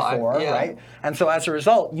 4, maybe 5, 4, yeah. right? And so as a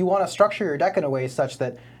result, you want to structure your deck in a way such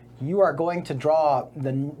that you are going to draw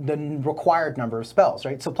the required number of spells,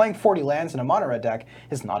 right? So playing 40 lands in a mono red deck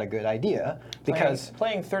is not a good idea because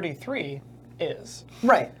playing 33 is.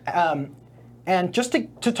 right. And just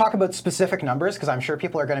to talk about specific numbers, because I'm sure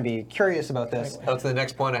people are going to be curious about this. That's the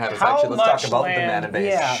next point I have. Is How actually, let's much talk about land the mana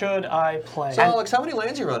base. Yeah. should I play? So, Alex, how many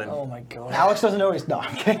lands are you running? Oh my god. Alex doesn't know he's no.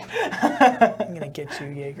 I'm kidding. I'm gonna get you,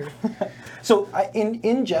 Jaeger. So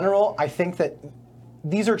in general, I think that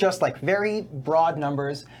these are just like very broad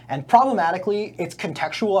numbers, and problematically, it's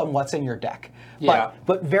contextual on what's in your deck. Yeah.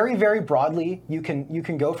 But very, very broadly, you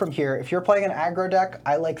can go from here. If you're playing an aggro deck,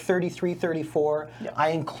 I like 33, 34. Yeah. I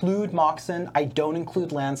include Moxen. I don't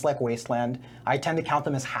include lands like Wasteland. I tend to count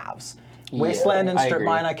them as halves. Wasteland and I Strip agree.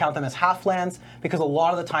 Mine, I count them as half lands because a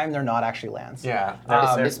lot of the time they're not actually lands. Yeah.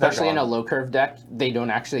 Especially in a low curve deck, they don't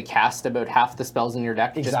actually cast about half the spells in your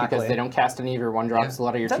deck just Exactly. because they don't cast any of your 1-drops. Yeah. A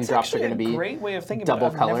lot of your That's 2-drops are actually going to a be great way of thinking double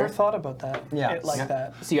about it. I've color. never thought about that. Yeah. Like Yeah.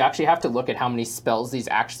 that. So you actually have to look at how many spells these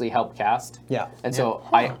actually help cast. Yeah. And so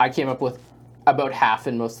I came up with about half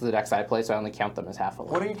in most of the decks I play, so I only count them as half a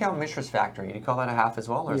What land. do you count Mishra's Factory? Do you call that a half as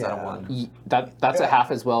well, or is that a Yeah. 1? That's a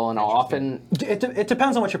half as well, and I'll often It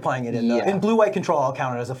depends on what you're playing it in. though. Yeah. In blue-white control, I'll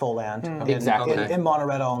count it as a full land. Exactly. In mono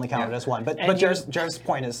red, I'll only count it as one. But And Jared's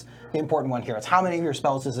point is the important one here. It's how many of your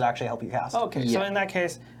spells does it actually help you cast? Okay, so Yeah. in that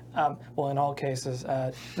case, well, in all cases,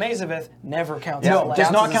 Mazavith never counts No, as a land.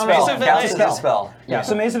 does not Counts as a count at all. spell. Mazavith Counts is as a spell. Yeah.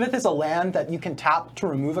 So Mazavith is a land that you can tap to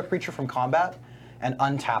remove a creature from combat and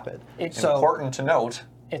untap it. It's so Important to note.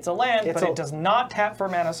 It's a land, It's but a- it does not tap for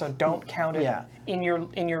mana, so don't count it Yeah. in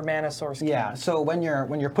your mana source. key. yeah, so when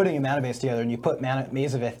you're putting a mana base together and you put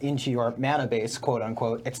Mazavith into your mana base, quote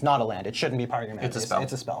unquote, it's not a land. It shouldn't be part of your mana It's a base. spell.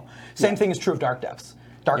 It's a spell. Same thing is true of Dark Depths.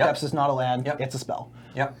 Dark Yep. Depths is not a land. Yep. It's a spell.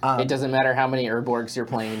 Yep. it doesn't matter how many Urborgs you're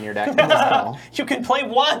playing in your deck. It's a spell. You can play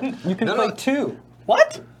one. You can No, play no. two.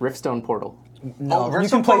 What? Riftstone Portal. No, you Riftstone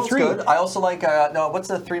can play Portal's three. good. I also like what's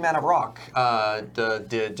the 3-mana rock?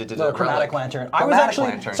 The Chromatic Lantern.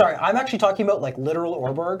 I'm actually talking about like literal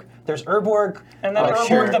Urborg. There's Urborg. And then Urborg,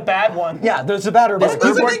 sure. the bad one. Yeah, there's a bad Urborg. It's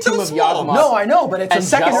Urborg Urborg Tomb too of small. Yawgmoth. No, I know, but it's a And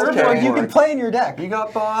second just Urborg you Urborg. can play in your deck. You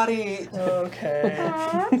got body. Okay.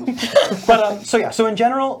 But so in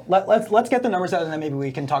general, let's get the numbers out and then maybe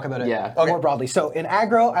we can talk about it Yeah. more broadly. So in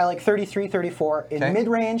aggro, I like 33, 34. In Okay.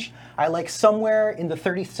 mid-range, I like somewhere in the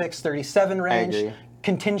 36, 37 range, agree.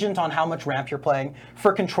 contingent on how much ramp you're playing.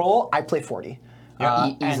 For control, I play 40.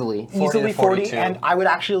 E- easily. 40 Easily to 40, 42. and I would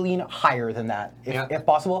actually lean higher than that Yeah. if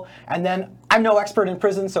possible. And then I'm no expert in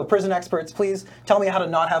prison, so prison experts, please tell me how to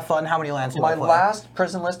not have fun. How many lands do I My play? last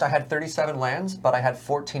prison list, I had 37 lands, but I had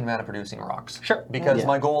 14 mana producing rocks. Sure. Because Yeah.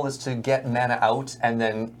 my goal is to get mana out and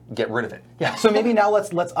then get rid of it. Yeah. So maybe now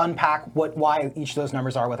let's unpack why each of those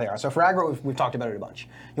numbers are what they are. So for aggro, we've talked about it a bunch.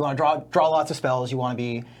 You want to draw lots of spells. You want to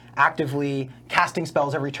be actively casting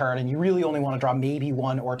spells every turn, and you really only want to draw maybe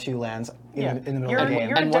 1 or 2 lands in the middle of the game.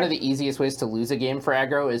 You're And one of deck- the easiest ways to lose a game for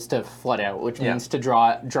aggro is to flood out, which Yeah. means to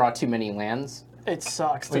draw too many lands. It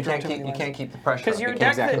sucks. to You draw can't too keep many you can't lands. keep the pressure. 'Cause you're You a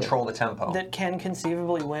can't deck that- control the tempo. That can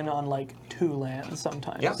conceivably win on like 2 lands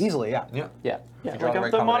sometimes. Yeah. Easily, yeah. Yeah. Yeah. Yeah, draw like the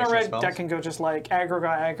right the mono combination of red spells. deck can go just like aggro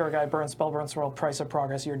guy, burn spell, burn swirl, price of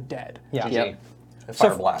progress, you're dead. Yeah. GG. Yep.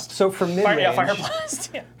 Fire blast. So for mid Fire, range, yeah, fire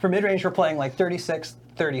blast. Yeah. for mid range, we're playing like 36,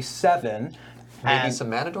 37. Maybe and- some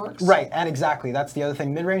mana dorks? Right, and exactly. That's the other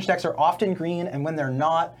thing. Mid range decks are often green, and when they're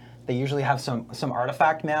not, they usually have some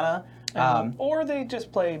artifact mana. Or they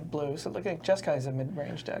just play blue. So look like Jeskai's a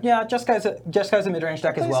mid-range deck. Yeah, Jeskai's a mid-range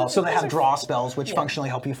deck as well. So they have draw spells, which functionally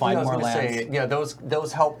help you I find was more gonna lands. say, yeah,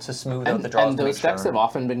 those help to smooth out the draws. And to those make decks sure. have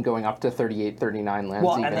often been going up to 38, 39 lands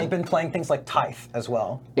Well, even. and they've been playing things like Tithe as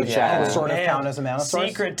well, which Exactly. can sort of Man, count as a mana source.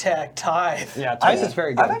 Secret tech, Tithe. Yeah, Tithe is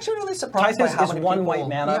very good. I'm actually really surprised Tithe by how is many one people, white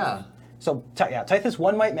mana. Yeah. So Tithe is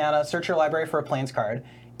 1 white mana. Search your library for a Plains card.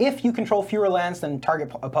 If you control fewer lands than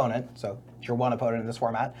target opponent, so if you're one opponent in this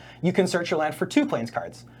format, you can search your land for 2 Plains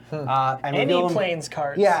cards. And Any reveal them- Plains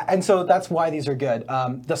cards. Yeah, and so that's why these are good.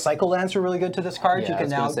 The cycle lands are really good to this card. Yeah, You I can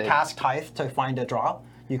was now gonna say- cast Tithe to find a draw.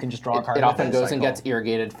 You can just draw a card. It with often it. goes and cycle. gets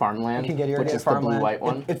irrigated farmland, You can get which irrigated is the farmland. blue-white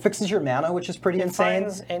one. It fixes your mana, which is pretty It insane.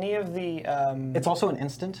 finds any of the It's also an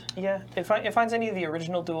instant. it finds any of the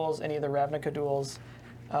original duels, any of the Ravnica duels,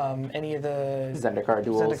 any of the Zendikar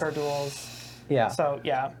duels. Zendikar duels. Yeah. So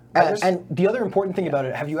yeah. And the other important thing about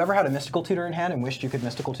it, have you ever had a Mystical Tutor in hand and wished you could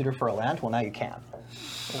Mystical Tutor for a land? Well, now you can.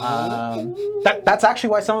 That's actually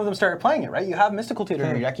why some of them started playing it, right? You have Mystical Tutor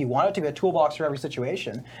in your deck. You want it to be a toolbox for every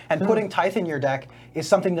situation. And putting Tithe in your deck is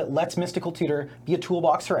something that lets Mystical Tutor be a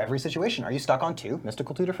toolbox for every situation. Are you stuck on 2?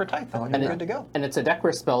 Mystical Tutor for Tithe. like You're that. good to go. And it's a deck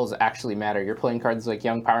where spells actually matter. You're playing cards like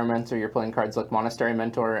Young Power Mentor, you're playing cards like Monastery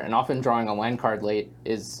Mentor, and often drawing a land card late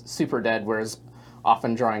is super dead, whereas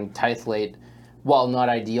often drawing Tithe late, while not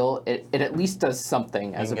ideal, it at least does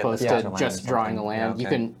something as can get opposed the to land or just drawing a something. land. Yeah,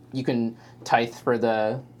 okay. You can Tithe for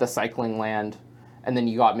the cycling land, and then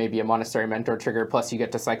you got maybe a Monastery Mentor trigger, plus you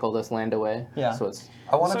get to cycle this land away. Yeah. So it's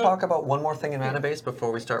I want to So- talk about one more thing in mana base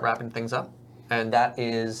before we start wrapping things up, and that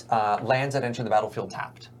is lands that enter the battlefield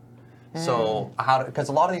tapped. So because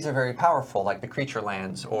a lot of these are very powerful, like the creature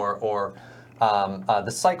lands or the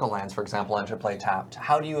cycle lands, for example, enter play tapped.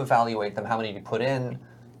 How do you evaluate them? How many do you put in?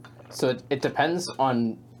 So it depends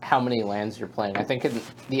on how many lands you're playing. I think in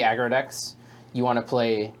the aggro decks, you want to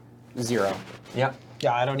play 0. Yeah.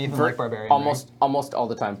 Yeah, I don't even like Barbarian. almost all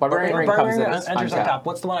the time. Barbarian Ring. Ring comes Barbarian in enters untapped. untapped.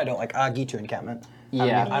 What's the one I don't like? Gitu Encampment.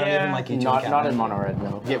 Yeah. I don't even like Gitu Not Encampment. in mono red,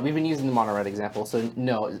 no. Yeah, we've been using the mono red example, so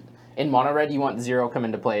no. In mono red, you want 0 come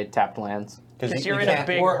into play tapped lands. Because you're in a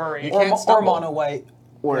big hurry. You can't or stumble. mono white.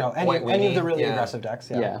 Or any white of the weenie, really yeah. aggressive decks.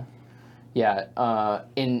 Yeah.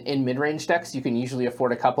 In mid-range decks, you can usually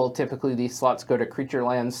afford a couple. Typically, these slots go to creature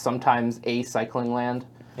lands, sometimes a cycling land.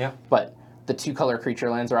 Yeah. But the 2-color creature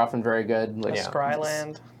lands are often very good. Like Yeah.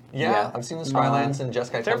 Scryland. Yeah, Yeah. I've seen the Skylands and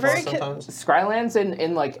Jeskai They're Tempo very sometimes. Scrylands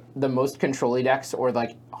in like the most control-y decks or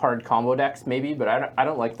like hard combo decks maybe, but I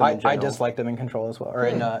don't like them in I general. dislike them in control as well, or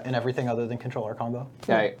in everything other than control or combo.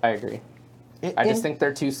 Yeah, I agree. I just think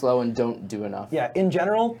they're too slow and don't do enough. Yeah, in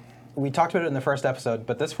general, we talked about it in the first episode,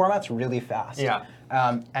 but this format's really fast. Yeah.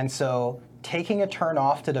 And so taking a turn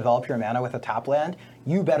off to develop your mana with a tap land,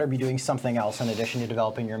 you better be doing something else in addition to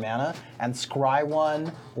developing your mana. And scry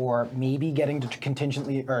one, or maybe getting to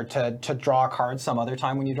contingently or to draw a card some other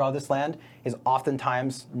time when you draw this land, is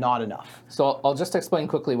oftentimes not enough. So I'll just explain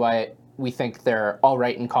quickly why we think they're all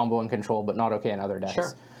right in combo and control, but not okay in other decks.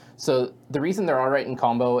 Sure. So the reason they're all right in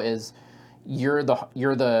combo is you're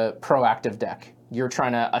the proactive deck. You're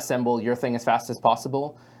trying to assemble your thing as fast as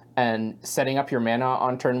possible, and setting up your mana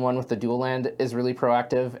on turn 1 with the dual land is really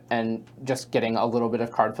proactive, and just getting a little bit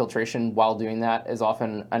of card filtration while doing that is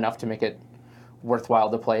often enough to make it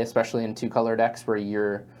worthwhile to play, especially in 2-color decks where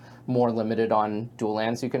you're more limited on dual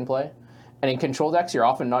lands you can play. And in control decks, you're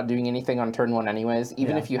often not doing anything on turn 1 anyways.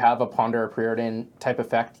 Even if you have a Ponder or Preordain type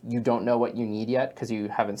effect, you don't know what you need yet because you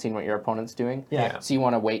haven't seen what your opponent's doing. Yeah. So you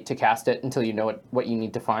want to wait to cast it until you know what you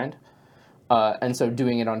need to find. And so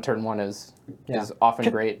doing it on turn 1 is often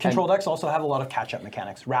great. Control decks also have a lot of catch-up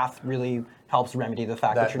mechanics. Wrath really helps remedy the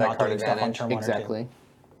fact that you're not card doing stuff on advantage. turn 1 or 2. Exactly.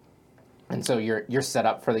 And so you're set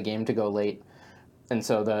up for the game to go late. And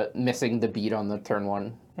so the missing the beat on the turn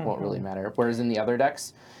 1 won't really matter. Whereas in the other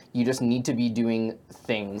decks, you just need to be doing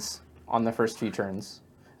things on the first few turns.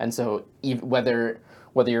 And so whether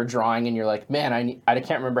you're drawing and you're like, man, I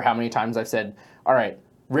can't remember how many times I've said, all right,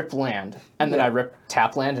 rip land. And then I rip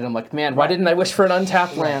tap land, and I'm like, man, why didn't I wish for an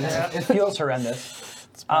untapped land? It feels horrendous.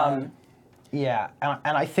 Yeah,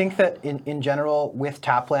 and I think that in general with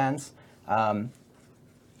tap lands,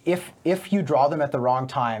 if you draw them at the wrong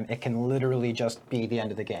time, it can literally just be the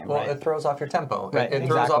end of the game. Well, right? it throws off your tempo. Right, It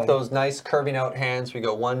throws off exactly. those nice curving out hands. We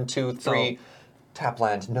go 1, 2, 3, tap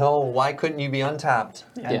land. No, why couldn't you be untapped?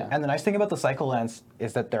 And the nice thing about the cycle lands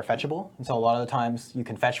is that they're fetchable, and so a lot of the times you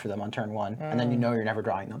can fetch for them on turn 1, and then you know you're never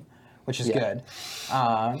drawing them, which is good.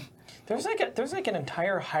 There's like an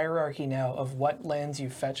entire hierarchy now of what lands you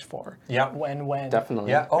fetch for. Yeah. When.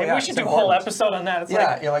 Definitely. Yeah. Oh, Maybe yeah. we should it's do a whole important. episode on that. It's Yeah,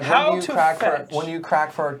 like, you're like, how when do to you crack fetch. when do you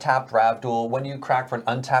crack for a tapped Ravduel? When do you crack for an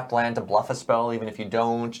untapped land to bluff a spell, even if you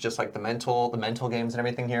don't? Just like the mental games and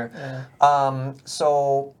everything here. Yeah.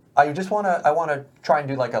 So I want to try and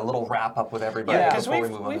do like a little wrap up with everybody. Yeah, because before we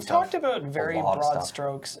move on we've to stuff. talked about very A lot of broad stuff.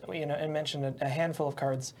 strokes, and mentioned a handful of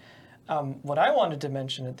cards. What I wanted to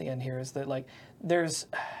mention at the end here is that like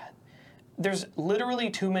there's literally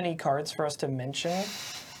too many cards for us to mention.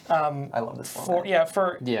 I love this one.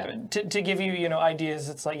 To give you ideas.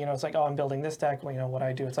 It's like oh, I'm building this deck. What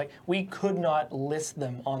I do. It's like we could not list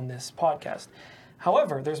them on this podcast.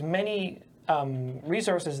 However, there's many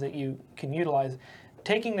resources that you can utilize.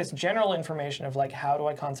 Taking this general information of like how do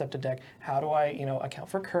I concept a deck, how do I account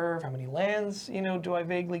for curve, how many lands do I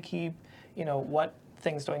vaguely keep, what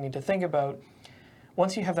things do I need to think about.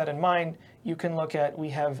 Once you have that in mind, you can look at, we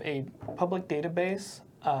have a public database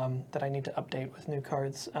that I need to update with new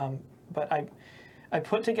cards, but I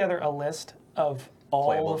put together a list of all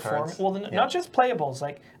Playable the cards? Well, not just playables,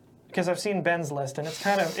 like. Because I've seen Ben's list and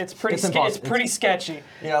it's pretty sketchy.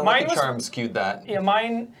 Yeah, Mine Lucky was- Charm skewed that. Yeah,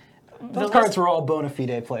 mine. Those cards were all bona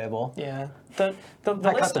fide playable. Yeah, the cut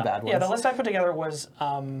list. the bad Yeah, the ones. list I put together was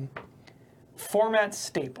format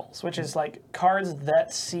staples, which is like cards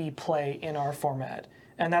that see play in our format,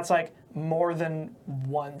 and that's like more than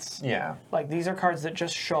once. Yeah. Like these are cards that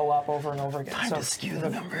just show up over and over again. Time to skew the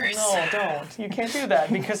numbers. No, don't. You can't do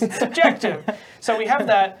that because it's subjective. So we have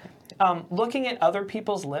that. Looking at other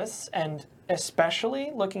people's lists and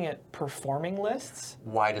especially looking at performing lists.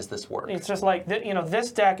 Why does this work? It's just like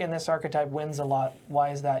this deck and this archetype wins a lot. Why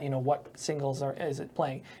is that? What singles is it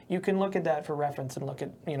playing? You can look at that for reference and look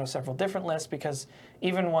at several different lists because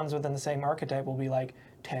even ones within the same archetype will be like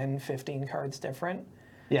 10, 15 cards different.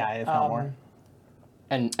 Yeah, if not more.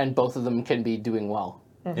 And both of them can be doing well.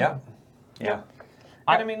 Yeah. Yeah.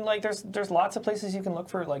 And I mean, like, there's lots of places you can look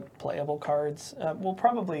for like playable cards. We'll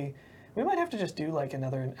probably We might have to just do like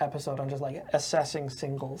another episode on just like assessing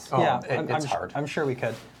singles. Oh, yeah, it's hard. I'm sure we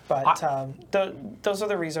could. But those are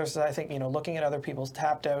the resources. I think, looking at other people's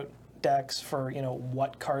tapped out decks for,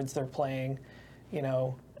 what cards they're playing, you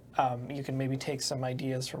can maybe take some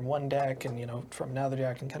ideas from one deck and, from another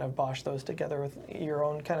deck and kind of bosh those together with your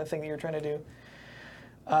own kind of thing that you're trying to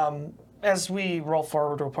do. As we roll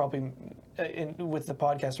forward, we'll probably, with the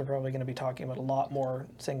podcast, we're probably going to be talking about a lot more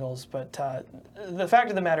singles. But the fact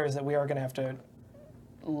of the matter is that we are going to have to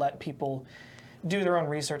let people do their own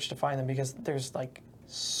research to find them, because there's like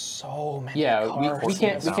so many cards. we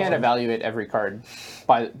can't evaluate every card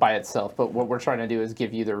by itself, but what we're trying to do is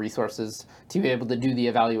give you the resources to be able to do the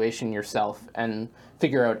evaluation yourself and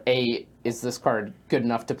figure out, A, is this card good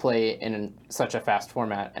enough to play in such a fast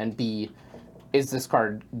format, and B, is this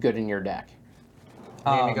card good in your deck?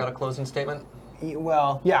 You got a closing statement?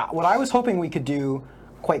 Well, yeah, what I was hoping we could do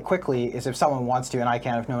quite quickly is, if someone wants to, and I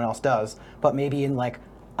can if no one else does, but maybe in like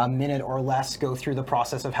a minute or less go through the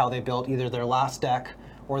process of how they built either their last deck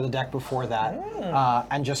or the deck before that,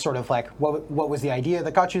 and just sort of like what was the idea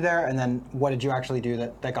that got you there, and then what did you actually do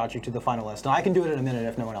that got you to the final list. And I can do it in a minute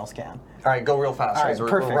if no one else can. All right, go real fast, All right, because we're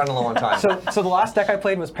perfect. running low on time. So the last deck I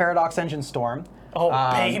played was Paradox Engine Storm. Oh,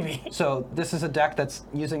 baby. So this is a deck that's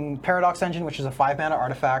using Paradox Engine, which is a 5-mana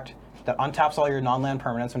artifact that untaps all your non-land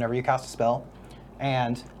permanents whenever you cast a spell.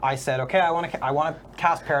 And I said, okay, I want to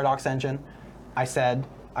cast Paradox Engine.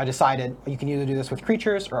 I decided you can either do this with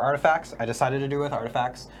creatures or artifacts. I decided to do it with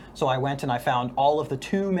artifacts. So I went and I found all of the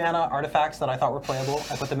 2-mana artifacts that I thought were playable.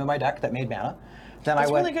 I put them in my deck that made mana. Then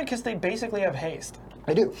That's really good, because they basically have haste.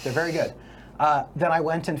 They do. They're very good. Then I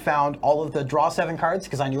went and found all of the draw 7 cards,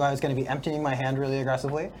 because I knew I was going to be emptying my hand really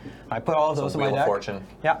aggressively. I put all of those in my Wheel of deck. Fortune.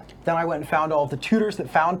 Yeah. Then I went and found all of the tutors that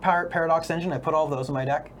found Paradox Engine. I put all of those in my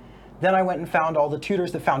deck. Then I went and found all the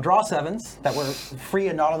tutors that found draw 7s that were free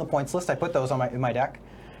and not on the points list. I put those in my deck.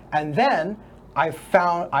 And then I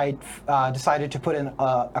decided to put in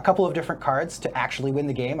a couple of different cards to actually win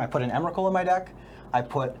the game. I put an Emrakul in my deck. I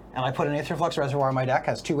put an Aetherflux Reservoir in my deck.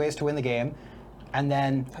 Has 2 ways to win the game. And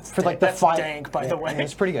then That's dank, by the way.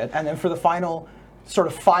 It's pretty good. And then for the final sort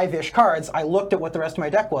of 5-ish cards, I looked at what the rest of my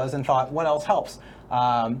deck was and thought, what else helps?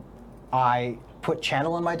 I put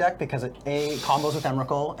Channel in my deck because it A, combos with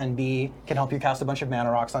Emrakul, and B, can help you cast a bunch of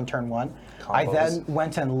mana rocks on turn 1. I then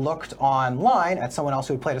went and looked online at someone else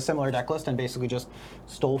who had played a similar deck list and basically just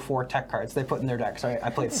stole 4 tech cards they put in their deck. So I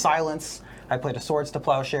played Silence, I played a Swords to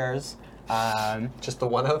Plowshares. Just the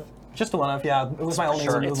one of? Just the one of, yeah. It was my only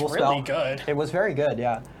removable It's spell. really good. It was very good,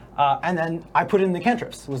 yeah. And then I put in the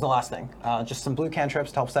cantrips, was the last thing. Just some blue cantrips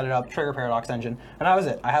to help set it up, trigger Paradox Engine, and that was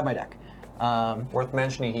it. I had my deck. Worth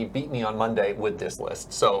mentioning, he beat me on Monday with this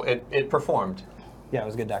list, so it performed. Yeah, it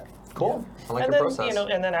was a good deck. Cool. I like And your then, process.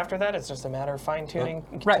 and then after that, it's just a matter of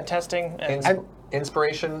fine-tuning, Right. testing, and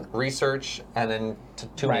Inspiration, research, and then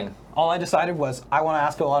tuning. Right. All I decided was I want to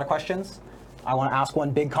ask a lot of questions. I want to ask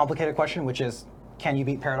one big complicated question, which is, can you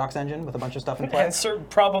beat Paradox Engine with a bunch of stuff in play? answer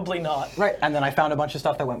probably not. Right, and then I found a bunch of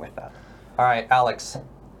stuff that went with that. All right, Alex,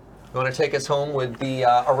 you want to take us home with the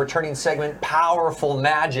a returning segment, Powerful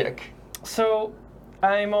Magic? So,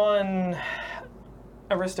 I'm on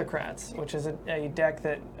Aristocrats, which is a deck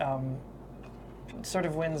that sort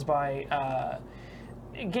of wins by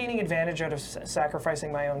gaining advantage out of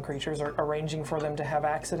sacrificing my own creatures or arranging for them to have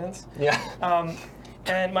accidents. Yeah.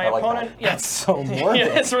 And my I like opponent, that. yeah, That's so morbid. yeah,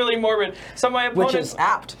 it's really morbid. So my opponent, Which is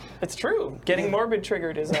apt. it's true. Getting morbid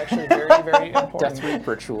triggered is actually very, very important. Death Reap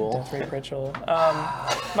Ritual. Death Reap Ritual.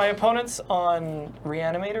 My opponent's on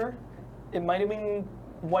Reanimator. It might have been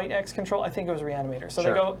White X Control. I think it was Reanimator. So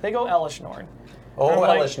Sure. they go Elish Norn. Oh, I'm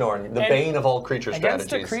like- Elish Norn, the and bane of all creature Against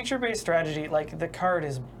strategies. a creature-based strategy, like the card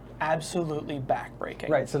is absolutely backbreaking.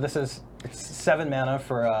 Right, so this is 7 mana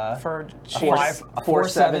for a For Four- cheese.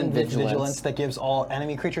 4/7 vigilance. vigilance that gives all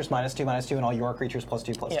enemy creatures -2/-2 and all your creatures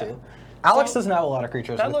 +2/+2. Yeah. Alex So- doesn't have a lot of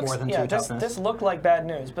creatures That with looks, more than 2 yeah, toughness. this looked like bad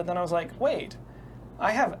news, but then I was like, wait,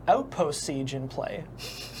 I have Outpost Siege in play.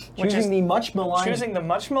 which is Choosing the much maligned. choosing the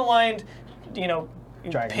much maligned,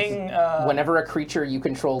 Dragons. ping. Whenever a creature you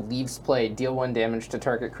control leaves play, deal 1 damage to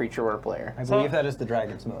target creature or player. I believe that is the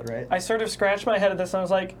Dragons mode, right? I sort of scratched my head at this and I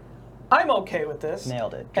was like, I'm okay with this.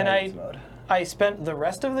 Nailed it. And Dragons mode. I spent the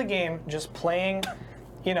rest of the game just playing,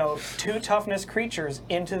 2 toughness creatures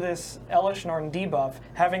into this Elish Norn debuff,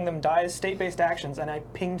 having them die as state-based actions, and I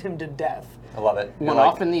pinged him to death. I love it. When Like,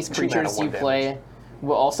 often these 2 mana, creatures 1 you damage. play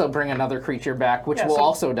will also bring another creature back, which Yeah, will so-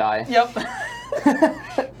 also die. Yep.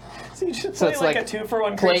 So you just So play it's like like a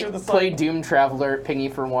 2-for-1 Play, creature that's play like, Doom Traveler, ping you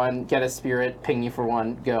for 1, get a Spirit, ping you for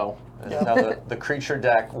 1, go. This is how the creature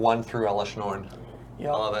deck won through Elish Norn. Yep.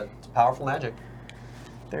 I love it. It's powerful magic.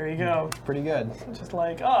 There you go. Pretty good. Just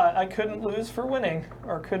like, I couldn't lose for winning,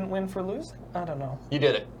 or couldn't win for losing. I don't know. You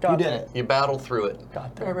did it. Got You did there. it. You battled through it.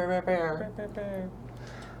 Got there.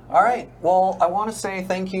 All right. Well, I want to say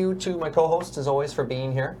thank you to my co-host, as always, for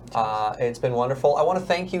being here. It's been wonderful. I want to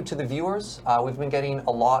thank you to the viewers. We've been getting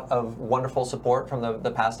a lot of wonderful support from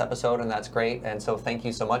the past episode, and that's great. And so thank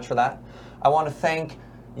you so much for that. I want to thank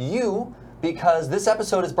you because this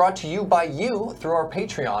episode is brought to you by you through our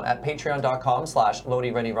Patreon at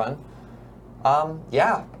patreon.com/LodiReadyRun.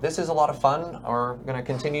 Yeah, this is a lot of fun. We're going to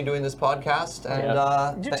continue doing this podcast.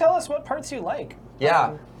 And Did you tell us what parts you like?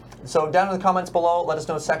 yeah. So down in the comments below, let us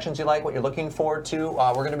know sections you like, what you're looking forward to.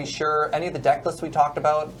 We're going to be sure any of the deck lists we talked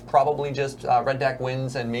about, probably just red deck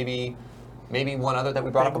wins and maybe one other that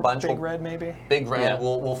we brought up a bunch. Big Red, maybe? Big Red, Yeah.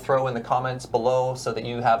 we'll throw in the comments below so that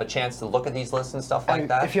you have a chance to look at these lists and stuff like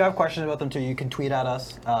that. If you have questions about them too, you can tweet at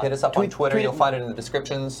us. Hit us up on Twitter. You'll find it in the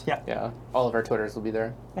descriptions. Yeah. Yeah, all of our Twitters will be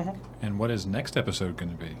there. And what is next episode going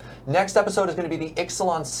to be? Next episode is going to be the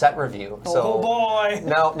Ixalan set review. So Oh boy!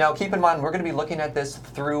 Now keep in mind we're going to be looking at this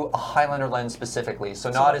through a Highlander lens specifically. So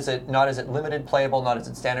not is it limited playable, not is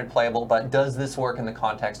it standard playable, but does this work in the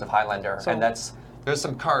context of Highlander? So- and there's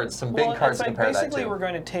some cards, some big Well, cards it's to like compare that basically to. we're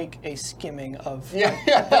going to take a skimming of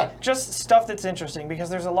Yeah. just stuff that's interesting, because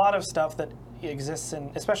there's a lot of stuff that exists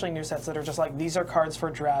in, especially new sets, that are just like, these are cards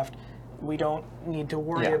for draft. We don't need to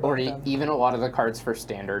worry Yeah, about Or them. even a lot of the cards for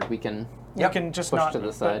standard, we can. We can just Push not to the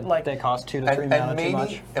but, side. like, They cost 2 to 3 mana And too much.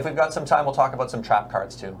 maybe if we've got some time, we'll talk about some trap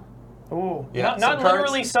cards too. ooh, Yeah, not some cards-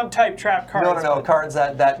 literally subtype trap cards. No, but- cards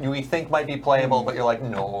that we think might be playable, but you're like,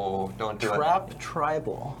 no, don't do Trap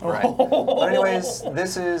Tribal. it. Right. But anyways,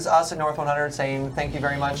 this is us at North 100 saying thank you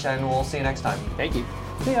very much, and we'll see you next time. Thank you.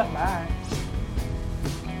 See ya. Bye.